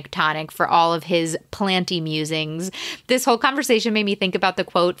Botanic Tonic for all of his planty musings. This whole conversation made me think about the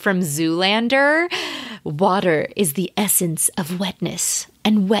quote from Zoolander. Water is the essence of wetness,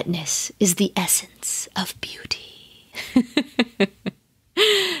 and wetness is the essence of beauty.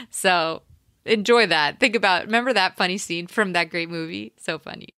 So enjoy that. Remember that funny scene from that great movie? So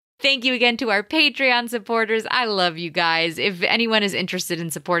funny. Thank you again to our Patreon supporters. I love you guys. If anyone is interested in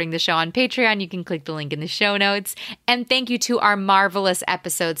supporting the show on Patreon, you can click the link in the show notes. And thank you to our marvelous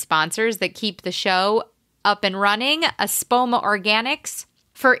episode sponsors that keep the show up and running. Espoma Organics,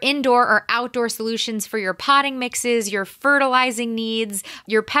 for indoor or outdoor solutions for your potting mixes, your fertilizing needs,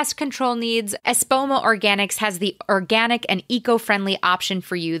 your pest control needs. Espoma Organics has the organic and eco-friendly option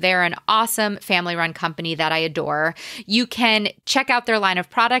for you. They're an awesome family-run company that I adore. You can check out their line of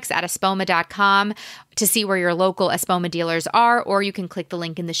products at espoma.com to see where your local Espoma dealers are, or you can click the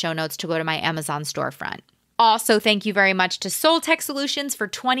link in the show notes to go to my Amazon storefront. Also, thank you very much to Soltech Solutions for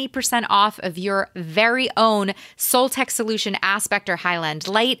 20% off of your very own Soltech Solution Aspect or Highland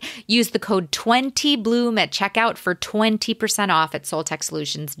Light. Use the code 20bloom at checkout for 20% off at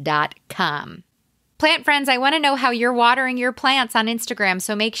soltechsolutions.com. Plant friends, I want to know how you're watering your plants on Instagram,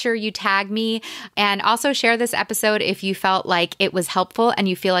 so make sure you tag me and also share this episode if you felt like it was helpful and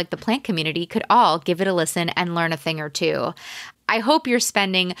you feel like the plant community could all give it a listen and learn a thing or two. I hope you're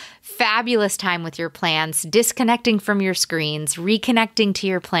spending fabulous time with your plants, disconnecting from your screens, reconnecting to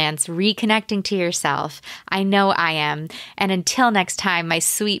your plants, reconnecting to yourself. I know I am. And until next time, my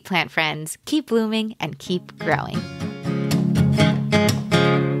sweet plant friends, keep blooming and keep growing.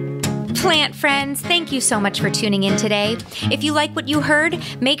 Plant friends, thank you so much for tuning in today. If you like what you heard,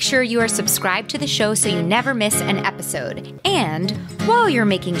 make sure you are subscribed to the show so you never miss an episode. And while you're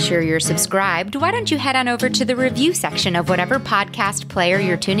making sure you're subscribed, why don't you head on over to the review section of whatever podcast player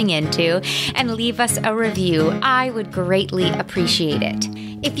you're tuning into and leave us a review. I would greatly appreciate it.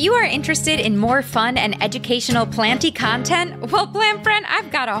 If you are interested in more fun and educational planty content, well, plant friend,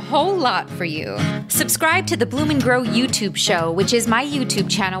 I've got a whole lot for you. Subscribe to the Bloom and Grow YouTube show, which is my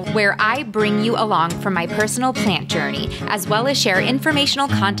YouTube channel where I bring you along for my personal plant journey, as well as share informational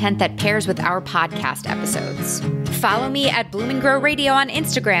content that pairs with our podcast episodes. Follow me at Bloom and Grow Radio on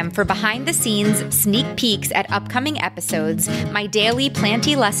Instagram for behind-the-scenes sneak peeks at upcoming episodes, my daily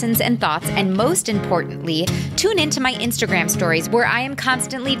planty lessons and thoughts, and most importantly, tune into my Instagram stories where I am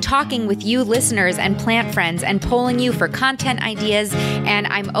constantly talking with you listeners and plant friends and polling you for content ideas, and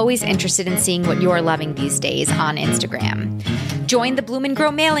I'm always interested in seeing what you're loving these days on Instagram. Join the Bloom and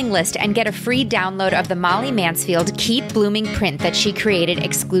Grow mailing list and get a free download of the Molly Mansfield Keep Blooming print that she created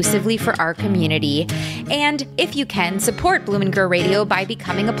exclusively for our community. And if you can, support Bloom and Grow Radio by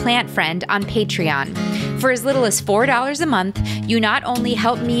becoming a plant friend on Patreon. For as little as $4 a month, you not only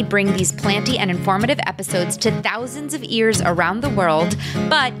help me bring these planty and informative episodes to thousands of ears around the world,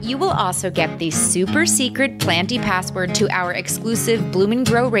 but you will also get the super secret planty password to our exclusive Bloom and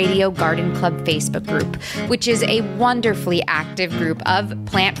Grow Radio Garden Club Facebook group, which is a wonderfully active group of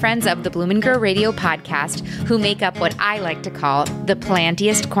plant friends of the Bloom and Grow Radio podcast who make up what I like to call the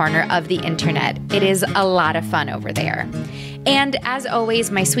plantiest corner of the internet. It is a lot of fun over there. And as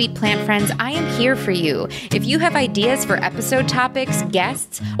always, my sweet plant friends, I am here for you. If you have ideas for episode topics,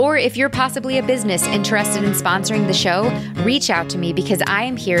 guests, or if you're possibly a business interested in sponsoring the show, reach out to me because I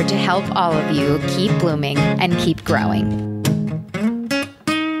am here to help all of you keep blooming and keep growing.